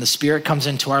Jesus, when the Spirit comes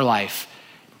into our life,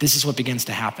 this is what begins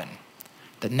to happen.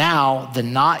 That now the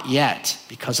not yet,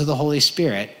 because of the Holy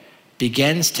Spirit,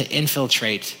 begins to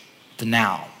infiltrate the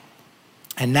now.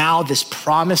 And now this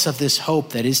promise of this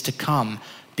hope that is to come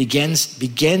begins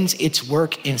its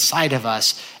work inside of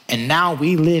us. And now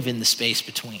we live in the space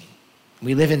between.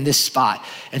 We live in this spot.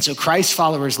 And so Christ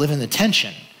followers live in the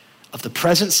tension of the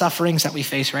present sufferings that we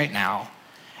face right now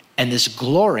and this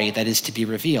glory that is to be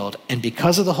revealed. And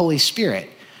because of the Holy Spirit,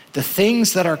 the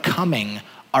things that are coming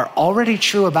are already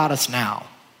true about us now.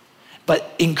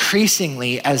 But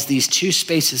increasingly, as these two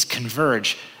spaces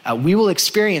converge, we will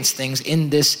experience things in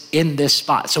this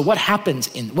spot. So what happens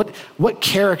what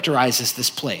characterizes this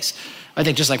place? I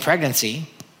think just like pregnancy,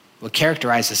 what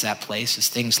characterizes that place is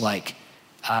things like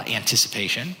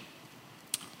anticipation,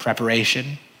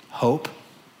 preparation, hope,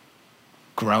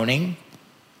 groaning,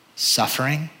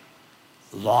 suffering,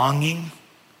 longing.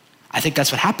 I think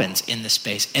that's what happens in this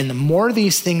space. And the more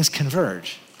these things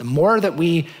converge, the more that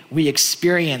we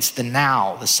experience the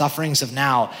now, the sufferings of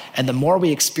now, and the more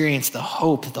we experience the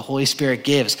hope that the Holy Spirit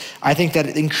gives, I think that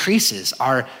it increases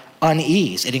our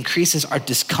unease. It increases our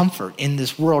discomfort in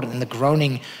this world and the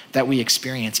groaning that we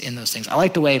experience in those things. I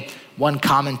like the way one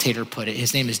commentator put it.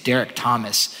 His name is Derek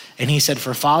Thomas. And he said,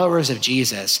 for followers of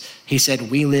Jesus, he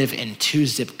said, we live in 2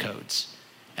 zip codes.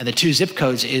 And the 2 zip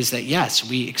codes is that, yes,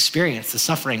 we experience the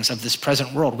sufferings of this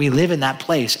present world. We live in that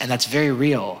place, and that's very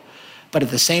real. But at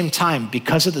the same time,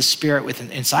 because of the Spirit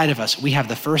inside of us, we have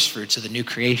the first fruits of the new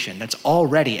creation that's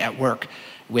already at work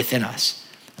within us.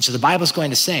 And so the Bible's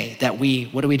going to say that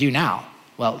what do we do now?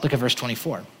 Well, look at verse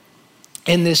 24.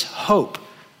 In this hope,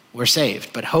 we're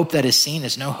saved. But hope that is seen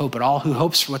is no hope at all. Who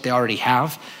hopes for what they already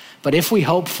have? But if we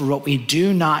hope for what we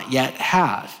do not yet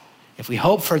have, if we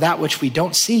hope for that which we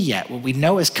don't see yet, what we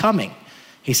know is coming,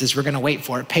 he says we're going to wait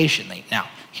for it patiently. Now,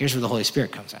 here's where the Holy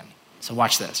Spirit comes in. So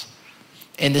watch this.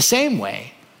 In the same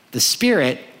way, the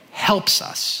Spirit helps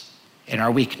us in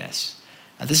our weakness.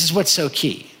 Now, this is what's so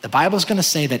key. The Bible's going to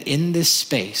say that in this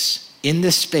space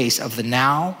of the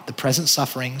now, the present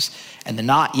sufferings, and the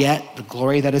not yet, the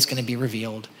glory that is going to be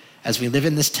revealed, as we live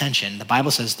in this tension, the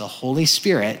Bible says the Holy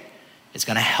Spirit is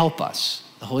going to help us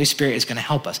The Holy Spirit is going to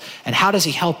help us. And how does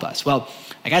he help us? Well,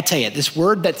 I got to tell you, this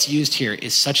word that's used here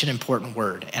is such an important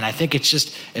word. And I think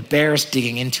it bears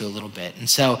digging into a little bit. And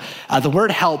so the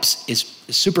word helps is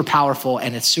super powerful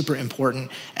and it's super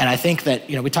important. And I think that,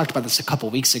 we talked about this a couple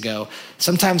weeks ago.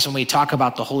 Sometimes when we talk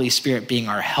about the Holy Spirit being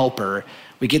our helper,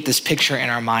 we get this picture in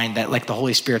our mind that like the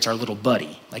Holy Spirit's our little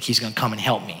buddy, like he's going to come and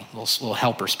help me, little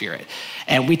helper spirit.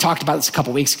 And we talked about this a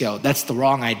couple weeks ago. That's the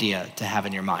wrong idea to have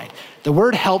in your mind. The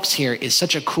word helps here is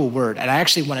such a cool word. And I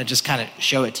actually want to just kind of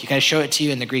show it to you. Can I show it to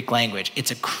you in the Greek language? It's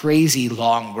a crazy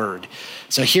long word.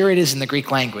 So here it is in the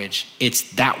Greek language.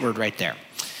 It's that word right there.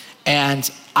 And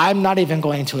I'm not even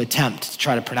going to attempt to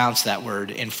try to pronounce that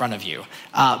word in front of you.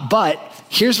 But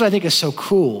here's what I think is so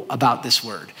cool about this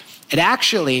word. It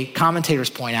actually, commentators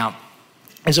point out,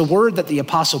 is a word that the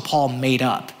Apostle Paul made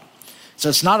up. So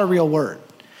it's not a real word.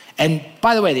 And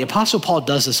by the way, the Apostle Paul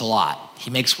does this a lot. He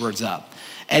makes words up.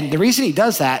 And the reason he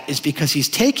does that is because he's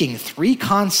taking three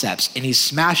concepts and he's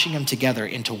smashing them together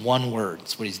into one word.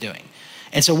 That's what he's doing.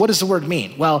 And so what does the word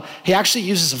mean? Well, he actually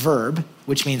uses a verb,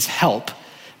 which means help.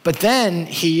 But then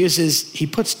he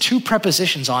puts two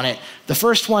prepositions on it. The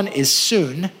first one is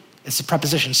soon. It's the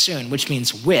preposition soon, which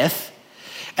means with.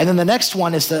 And then the next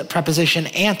one is the preposition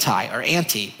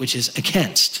anti, which is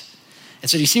against.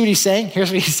 And so do you see what he's saying? Here's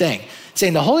what he's saying. He's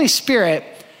saying the Holy Spirit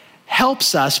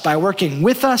helps us by working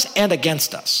with us and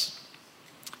against us.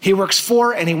 He works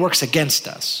for and he works against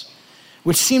us,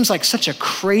 which seems like such a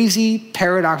crazy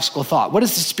paradoxical thought. What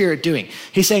is the Spirit doing?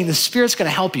 He's saying the Spirit's going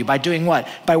to help you by doing what?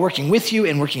 By working with you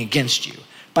and working against you,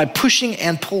 by pushing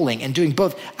and pulling and doing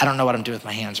both. I don't know what I'm doing with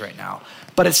my hands right now,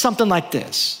 but it's something like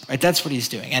this, right? That's what he's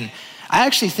doing. And I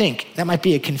actually think that might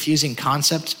be a confusing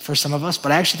concept for some of us,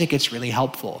 but I actually think it's really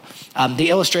helpful. The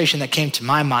illustration that came to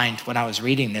my mind when I was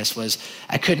reading this was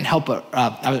I couldn't help but,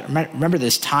 I remember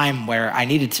this time where I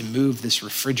needed to move this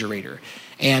refrigerator.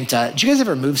 And did you guys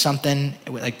ever move something,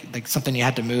 like something you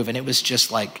had to move, and it was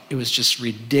just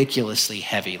ridiculously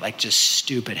heavy, like just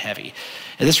stupid heavy.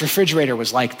 And this refrigerator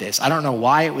was like this. I don't know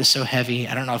why it was so heavy.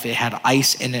 I don't know if it had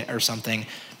ice in it or something,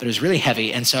 but it was really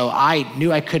heavy. And so I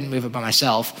knew I couldn't move it by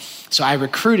myself. So I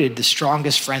recruited the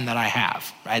strongest friend that I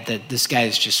have, right? That this guy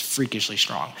is just freakishly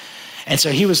strong. And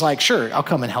so he was like, sure, I'll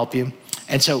come and help you.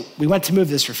 And so we went to move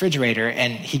this refrigerator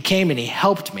and he came and he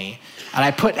helped me. And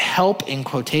I put help in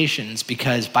quotations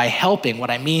because by helping, what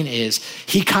I mean is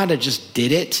he kind of just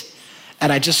did it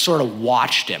and I just sort of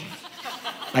watched him.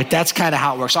 Like that's kind of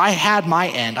how it works. So I had my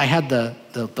end, I had the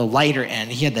lighter end,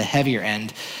 he had the heavier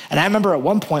end. And I remember at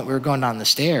one point we were going down the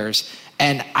stairs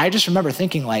and I just remember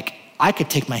thinking like, I could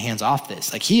take my hands off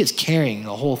this. Like he is carrying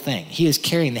the whole thing. He is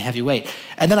carrying the heavy weight.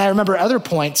 And then I remember other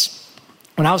points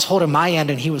when I was holding my end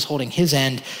and he was holding his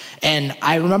end. And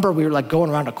I remember we were like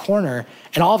going around a corner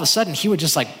and all of a sudden he would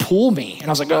just like pull me. And I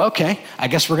was like, oh, okay, I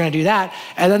guess we're going to do that.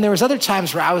 And then there was other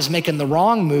times where I was making the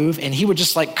wrong move and he would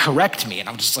just like correct me. And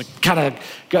I was just like kind of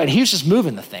go. And he was just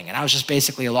moving the thing. And I was just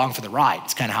basically along for the ride.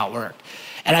 It's kind of how it worked.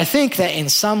 And I think that in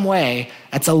some way,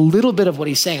 that's a little bit of what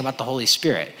he's saying about the Holy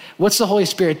Spirit. What's the Holy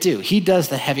Spirit do? He does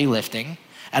the heavy lifting.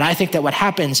 And I think that what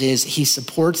happens is he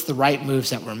supports the right moves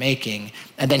that we're making,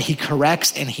 and then he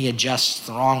corrects and he adjusts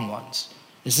the wrong ones.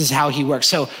 This is how he works.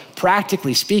 So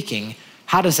practically speaking,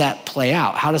 how does that play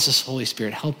out? How does this Holy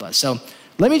Spirit help us? So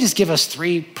let me just give us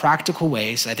three practical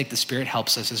ways I think the Spirit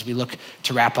helps us as we look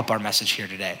to wrap up our message here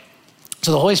today.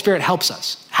 So the Holy Spirit helps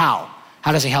us. How?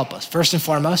 How does he help us? First and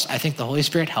foremost, I think the Holy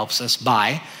Spirit helps us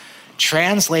by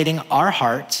translating our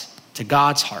heart to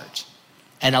God's heart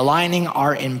and aligning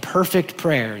our imperfect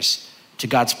prayers to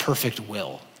God's perfect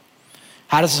will.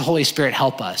 How does the Holy Spirit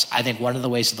help us? I think one of the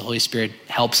ways that the Holy Spirit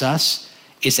helps us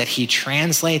is that he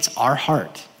translates our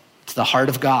heart to the heart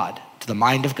of God, to the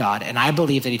mind of God. And I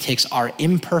believe that he takes our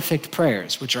imperfect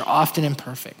prayers, which are often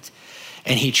imperfect,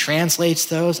 and he translates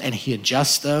those and he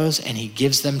adjusts those and he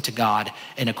gives them to God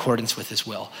in accordance with his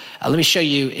will. Let me show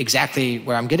you exactly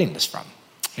where I'm getting this from.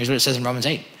 Here's what it says in Romans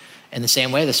 8. In the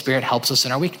same way, the Spirit helps us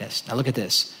in our weakness. Now look at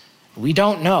this. We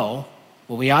don't know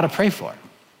what we ought to pray for.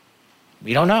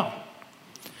 We don't know.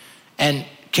 And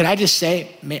can I just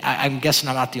say, I'm guessing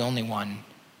I'm not the only one.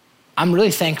 I'm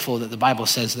really thankful that the Bible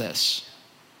says this.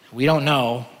 We don't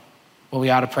know what we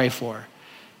ought to pray for.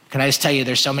 Can I just tell you,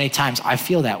 there's so many times I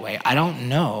feel that way. I don't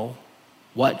know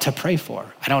what to pray for.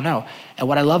 I don't know. And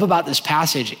what I love about this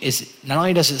passage is not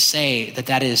only does it say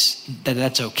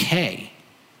that's okay,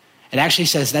 it actually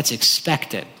says that's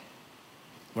expected.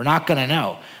 We're not going to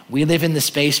know. We live in the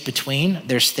space between.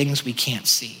 There's things we can't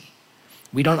see.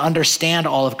 We don't understand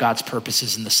all of God's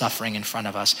purposes in the suffering in front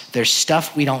of us. There's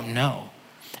stuff we don't know.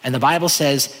 And the Bible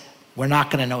says we're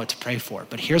not going to know what to pray for.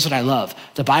 But here's what I love.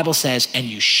 The Bible says, and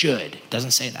you should. It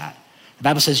doesn't say that. The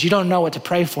Bible says you don't know what to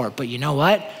pray for, but you know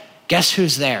what? Guess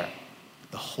who's there?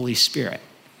 The Holy Spirit.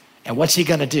 And what's he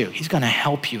going to do? He's going to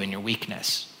help you in your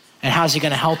weakness. And how's he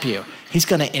going to help you? He's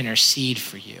going to intercede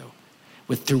for you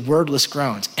through wordless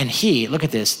groans. And he, look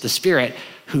at this, the Spirit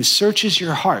who searches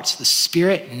your hearts. The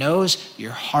Spirit knows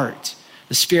your heart.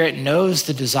 The Spirit knows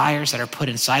the desires that are put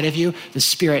inside of you. The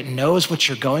Spirit knows what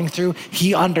you're going through.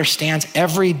 He understands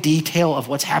every detail of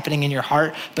what's happening in your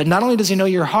heart. But not only does he know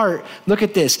your heart, look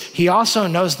at this. He also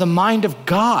knows the mind of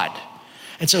God.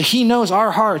 And so he knows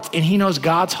our hearts and he knows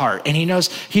God's heart. And he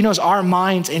knows our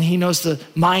minds and he knows the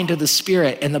mind of the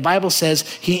Spirit. And the Bible says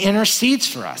he intercedes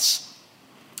for us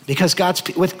because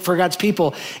for God's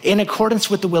people in accordance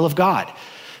with the will of God.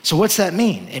 So what's that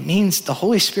mean? It means the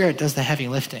Holy Spirit does the heavy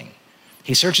lifting.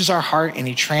 He searches our heart and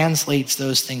he translates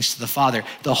those things to the Father.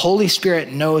 The Holy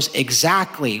Spirit knows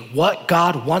exactly what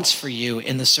God wants for you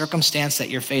in the circumstance that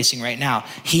you're facing right now.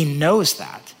 He knows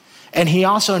that. And he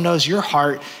also knows your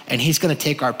heart, and he's going to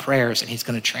take our prayers and he's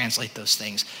going to translate those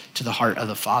things to the heart of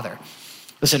the Father.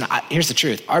 Listen, here's the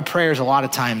truth. Our prayers a lot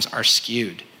of times are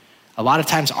skewed. A lot of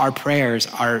times our prayers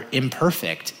are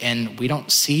imperfect and we don't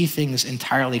see things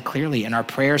entirely clearly, and our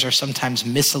prayers are sometimes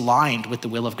misaligned with the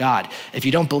will of God. If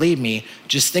you don't believe me,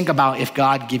 just think about if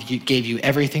God gave you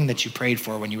everything that you prayed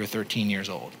for when you were 13 years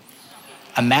old.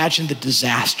 Imagine the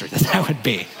disaster that would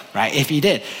be, right? If he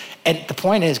did. And the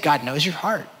point is, God knows your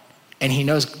heart and he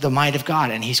knows the mind of God,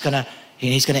 and he's gonna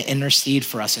intercede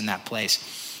for us in that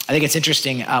place. I think it's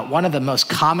interesting. One of the most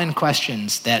common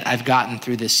questions that I've gotten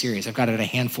through this series, I've got it a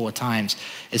handful of times,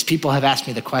 is people have asked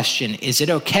me the question, is it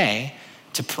okay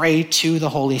to pray to the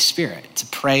Holy Spirit, to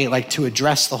pray, like to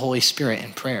address the Holy Spirit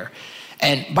in prayer?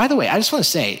 And by the way, I just want to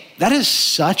say, that is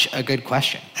such a good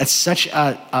question. That's such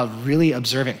a really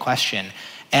observant question.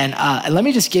 And let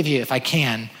me just give you, if I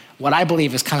can, what I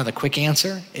believe is kind of the quick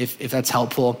answer, if that's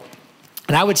helpful.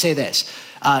 And I would say this,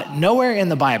 nowhere in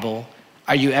the Bible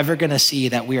are you ever going to see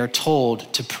that we are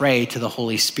told to pray to the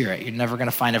Holy Spirit. You're never going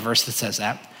to find a verse that says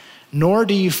that. Nor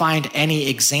do you find any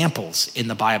examples in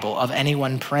the Bible of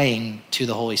anyone praying to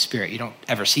the Holy Spirit. You don't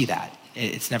ever see that.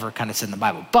 It's never kind of said in the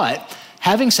Bible. But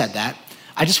having said that,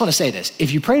 I just want to say this.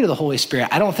 If you pray to the Holy Spirit,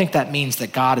 I don't think that means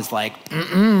that God is like,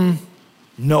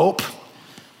 nope,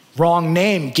 wrong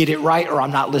name, get it right, or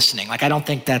I'm not listening. Like, I don't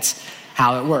think that's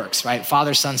how it works, right?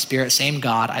 Father, Son, Spirit, same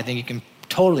God. I think you can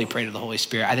totally pray to the Holy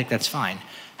Spirit. I think that's fine.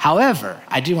 However,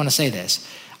 I do want to say this.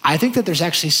 I think that there's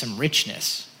actually some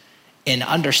richness in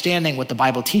understanding what the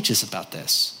Bible teaches about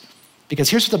this. Because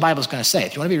here's what the Bible's going to say.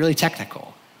 If you want to be really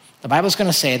technical, the Bible's going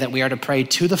to say that we are to pray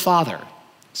to the Father.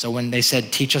 So when they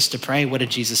said, teach us to pray, what did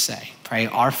Jesus say? Pray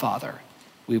our Father.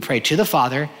 We pray to the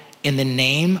Father in the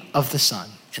name of the Son,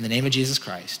 in the name of Jesus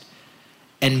Christ,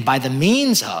 and by the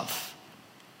means of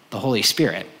the Holy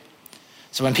Spirit.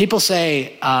 So when people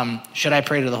say, should I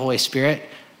pray to the Holy Spirit?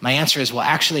 My answer is, well,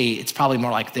 actually, it's probably more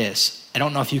like this. I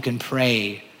don't know if you can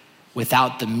pray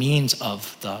without the means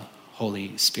of the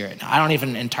Holy Spirit. Now, I don't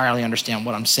even entirely understand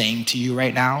what I'm saying to you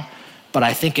right now, but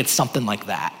I think it's something like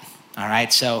that, all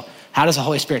right? So how does the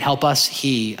Holy Spirit help us?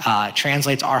 He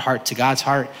translates our heart to God's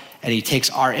heart, and he takes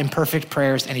our imperfect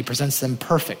prayers and he presents them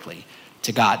perfectly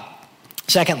to God.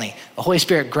 Secondly, the Holy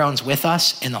Spirit groans with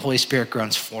us and the Holy Spirit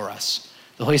groans for us.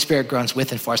 The Holy Spirit groans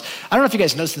with and for us. I don't know if you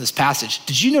guys noticed in this passage,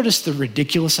 did you notice the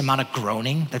ridiculous amount of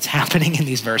groaning that's happening in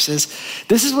these verses?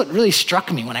 This is what really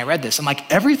struck me when I read this. I'm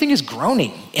like, everything is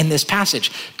groaning in this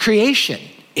passage. Creation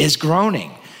is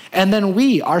groaning. And then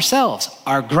we ourselves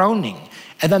are groaning.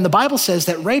 And then the Bible says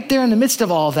that right there in the midst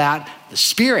of all of that, the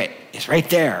Spirit is right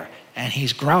there and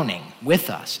he's groaning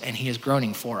with us and he is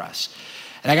groaning for us.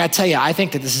 And I got to tell you, I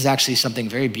think that this is actually something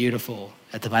very beautiful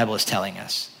that the Bible is telling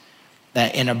us.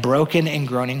 That in a broken and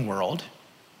groaning world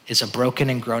is a broken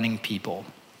and groaning people.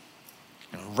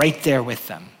 And right there with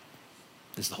them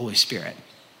is the Holy Spirit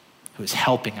who is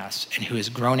helping us and who is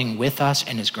groaning with us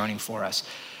and is groaning for us.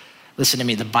 Listen to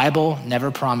me, the Bible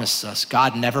never promised us,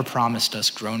 God never promised us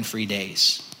groan-free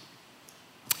days.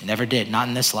 He never did, not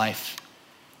in this life.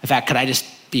 In fact, could I just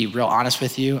be real honest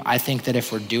with you? I think that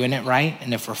if we're doing it right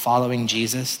and if we're following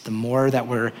Jesus, the more that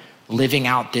we're living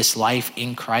out this life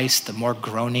in Christ, the more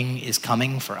groaning is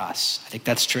coming for us. I think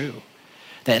that's true.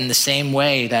 That in the same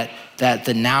way that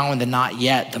the now and the not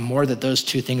yet, the more that those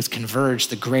two things converge,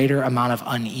 the greater amount of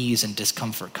unease and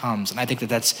discomfort comes. And I think that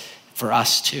that's for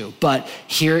us too. But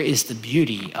here is the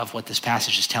beauty of what this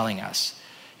passage is telling us,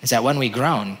 is that when we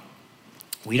groan,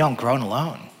 we don't groan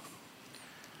alone.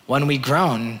 When we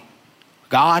groan,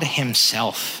 God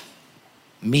himself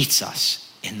meets us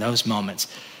in those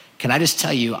moments. Can I just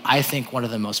tell you, I think one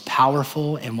of the most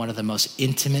powerful and one of the most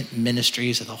intimate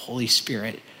ministries of the Holy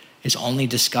Spirit is only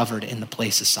discovered in the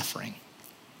place of suffering.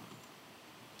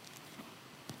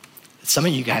 Some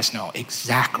of you guys know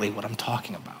exactly what I'm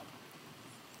talking about.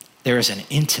 There is an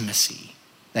intimacy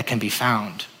that can be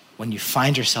found when you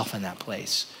find yourself in that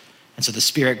place. And so the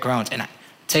Spirit groans. And I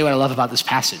tell you what I love about this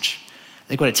passage. I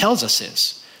think what it tells us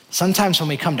is sometimes when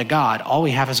we come to God, all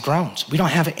we have is groans. We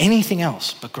don't have anything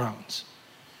else but groans.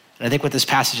 And I think what this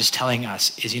passage is telling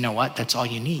us is, you know what? That's all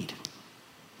you need.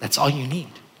 That's all you need.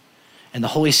 And the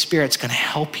Holy Spirit's going to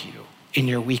help you in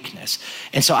your weakness.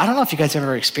 And so I don't know if you guys have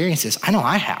ever experienced this. I know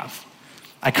I have.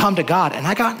 I come to God and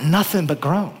I got nothing but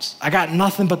groans. I got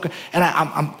nothing but, and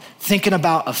I'm thinking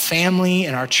about a family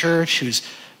in our church who's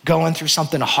going through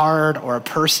something hard, or a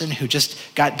person who just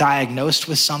got diagnosed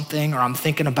with something, or I'm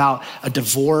thinking about a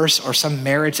divorce or some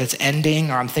marriage that's ending,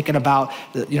 or I'm thinking about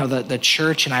the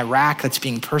church in Iraq that's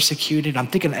being persecuted. I'm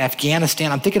thinking of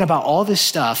Afghanistan. I'm thinking about all this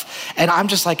stuff. And I'm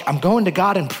just like, I'm going to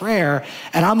God in prayer.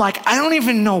 And I'm like, I don't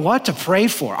even know what to pray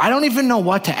for. I don't even know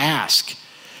what to ask.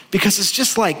 Because it's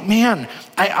just like, man,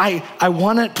 I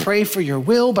want to pray for your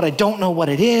will, but I don't know what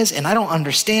it is, and I don't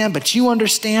understand, but you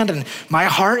understand, and my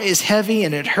heart is heavy,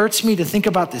 and it hurts me to think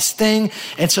about this thing.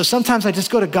 And so sometimes I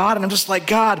just go to God, and I'm just like,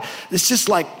 God, it's just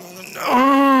like,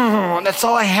 and that's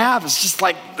all I have. It's just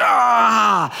like,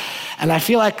 And I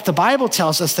feel like the Bible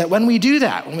tells us that when we do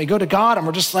that, when we go to God, and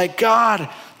we're just like, God,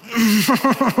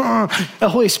 the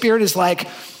Holy Spirit is like,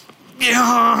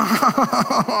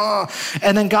 yeah.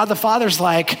 And then God the Father's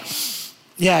like,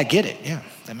 yeah, I get it. Yeah,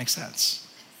 that makes sense.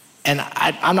 And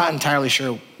I'm not entirely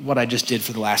sure what I just did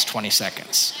for the last 20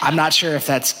 seconds. I'm not sure if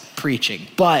that's preaching,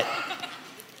 but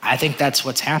I think that's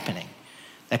what's happening.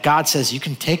 That God says, you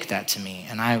can take that to me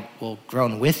and I will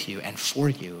groan with you and for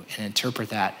you and interpret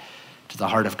that to the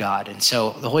heart of God. And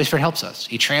so the Holy Spirit helps us.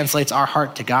 He translates our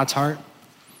heart to God's heart.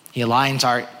 He aligns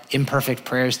our imperfect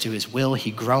prayers to his will.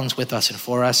 He groans with us and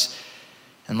for us.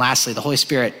 And lastly, the Holy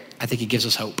Spirit, I think he gives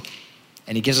us hope.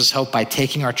 And he gives us hope by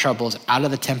taking our troubles out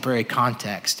of the temporary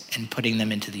context and putting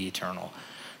them into the eternal.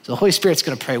 So the Holy Spirit's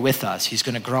going to pray with us. He's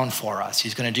going to groan for us.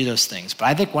 He's going to do those things. But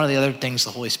I think one of the other things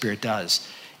the Holy Spirit does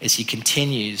is he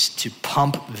continues to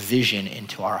pump vision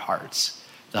into our hearts,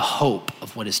 the hope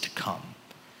of what is to come.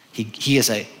 He is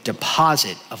a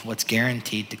deposit of what's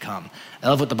guaranteed to come. I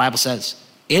love what the Bible says.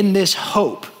 In this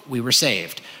hope, we were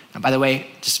saved. And by the way,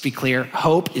 just to be clear,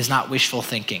 hope is not wishful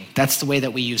thinking. That's the way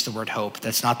that we use the word hope.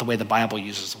 That's not the way the Bible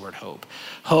uses the word hope.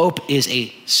 Hope is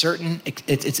a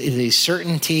it's a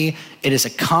certainty. It is a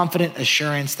confident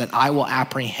assurance that I will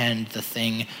apprehend the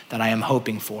thing that I am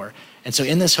hoping for. And so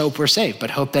in this hope, we're saved.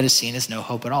 But hope that is seen is no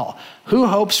hope at all. Who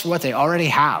hopes for what they already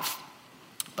have?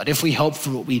 But if we hope for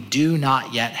what we do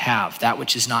not yet have, that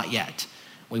which is not yet,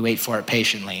 we wait for it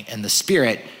patiently. And the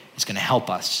Spirit is going to help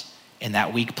us in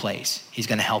that weak place. He's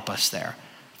going to help us there.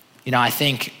 You know, I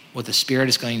think what the Spirit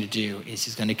is going to do is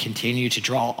he's going to continue to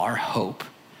draw our hope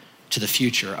to the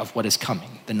future of what is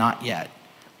coming, the not yet.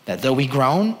 That though we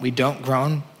groan, we don't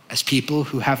groan as people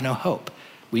who have no hope.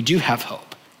 We do have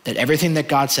hope that everything that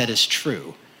God said is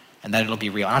true and that it'll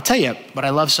be real. And I'll tell you, what I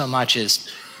love so much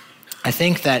is I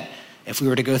think that if we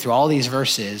were to go through all these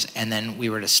verses and then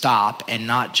we were to stop and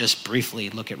not just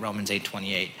briefly look at Romans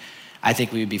 8:28, I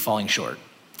think we would be falling short.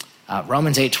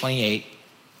 Romans 8:28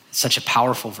 is such a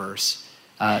powerful verse.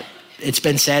 It's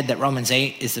been said that Romans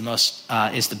 8 is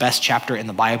the best chapter in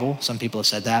the Bible. Some people have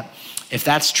said that. If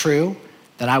that's true,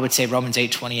 then I would say Romans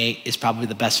 8:28 is probably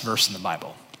the best verse in the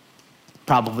Bible.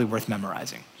 Probably worth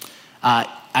memorizing.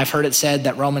 I've heard it said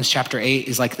that Romans chapter 8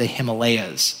 is like the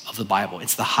Himalayas of the Bible.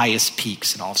 It's the highest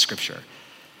peaks in all of Scripture.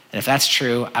 And if that's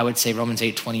true, I would say Romans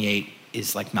 8:28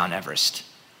 is like Mount Everest.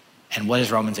 And what is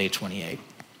Romans 8:28?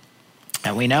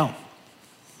 And we know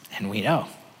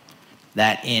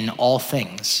that in all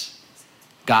things,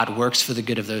 God works for the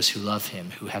good of those who love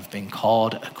him, who have been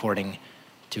called according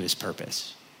to his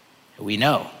purpose. We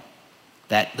know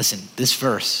that, listen, this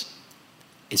verse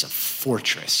is a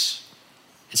fortress.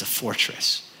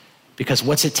 Because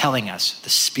what's it telling us? The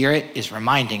Spirit is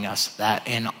reminding us that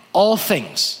in all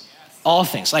things,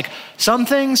 like some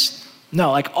things,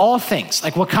 no, like all things.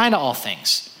 Like what kind of all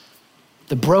things?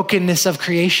 The brokenness of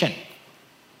creation.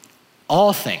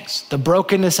 All things, the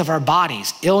brokenness of our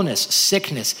bodies, illness,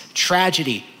 sickness,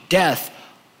 tragedy, death,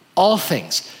 all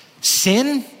things.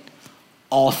 Sin,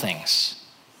 all things.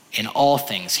 In all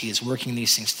things, he is working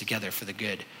these things together for the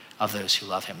good of those who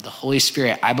love him. The Holy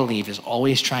Spirit, I believe, is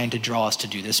always trying to draw us to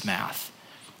do this math.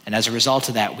 And as a result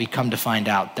of that, we come to find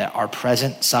out that our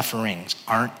present sufferings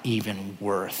aren't even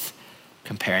worth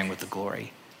comparing with the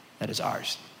glory that is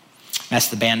ours. ask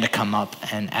the band to come up,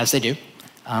 and as they do,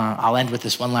 I'll end with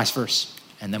this one last verse,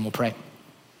 and then we'll pray.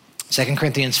 2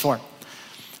 Corinthians 4.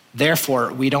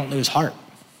 Therefore, we don't lose heart,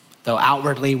 though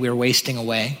outwardly we're wasting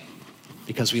away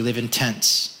because we live in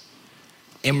tents.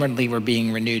 Inwardly, we're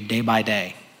being renewed day by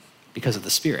day because of the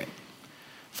Spirit.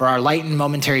 For our light and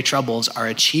momentary troubles are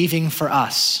achieving for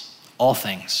us all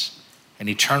things, an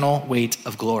eternal weight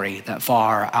of glory that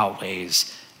far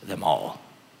outweighs them all.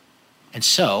 And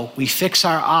so we fix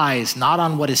our eyes not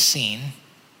on what is seen,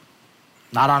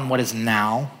 not on what is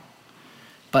now,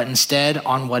 but instead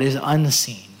on what is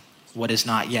unseen, what is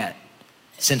not yet.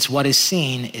 Since what is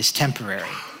seen is temporary,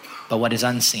 but what is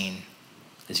unseen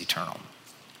is eternal.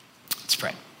 Let's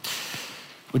pray.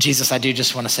 Well, Jesus, I do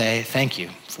just want to say thank you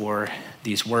for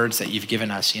these words that you've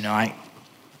given us.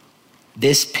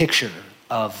 This picture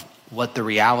of what the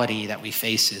reality that we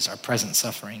face is, our present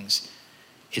sufferings,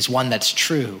 is one that's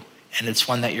true, and it's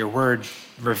one that your word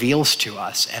reveals to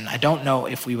us. And I don't know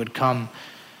if we would come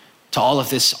to all of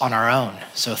this on our own.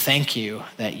 So thank you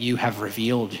that you have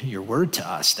revealed your word to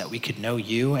us, that we could know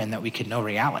you and that we could know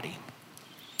reality.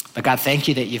 But God, thank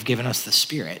you that you've given us the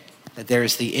Spirit, that there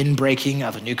is the inbreaking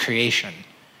of a new creation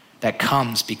that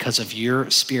comes because of your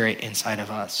Spirit inside of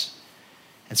us.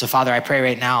 And so, Father, I pray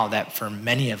right now that for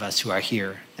many of us who are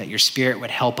here, that your Spirit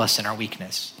would help us in our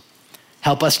weakness.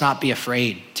 Help us not be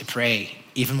afraid to pray,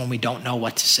 even when we don't know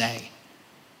what to say.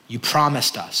 You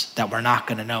promised us that we're not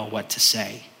going to know what to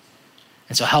say.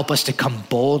 And so help us to come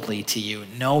boldly to you,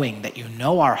 knowing that you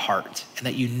know our heart and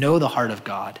that you know the heart of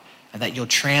God, and that you'll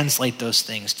translate those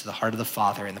things to the heart of the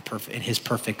Father in his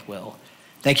perfect will.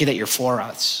 Thank you that you're for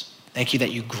us. Thank you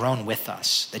that you've grown with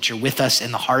us, that you're with us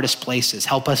in the hardest places.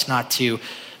 Help us not to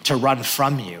run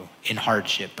from you in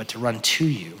hardship, but to run to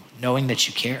you, knowing that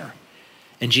you care.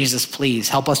 And Jesus, please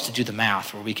help us to do the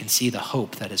math where we can see the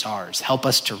hope that is ours. Help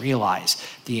us to realize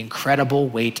the incredible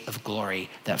weight of glory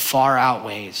that far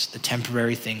outweighs the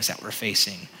temporary things that we're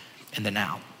facing in the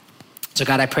now. So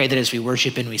God, I pray that as we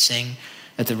worship and we sing,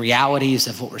 that the realities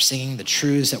of what we're singing, the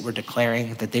truths that we're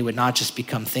declaring, that they would not just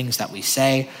become things that we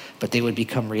say, but they would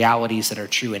become realities that are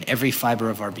true in every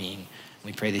fiber of our being.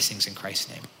 We pray these things in Christ's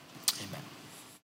name.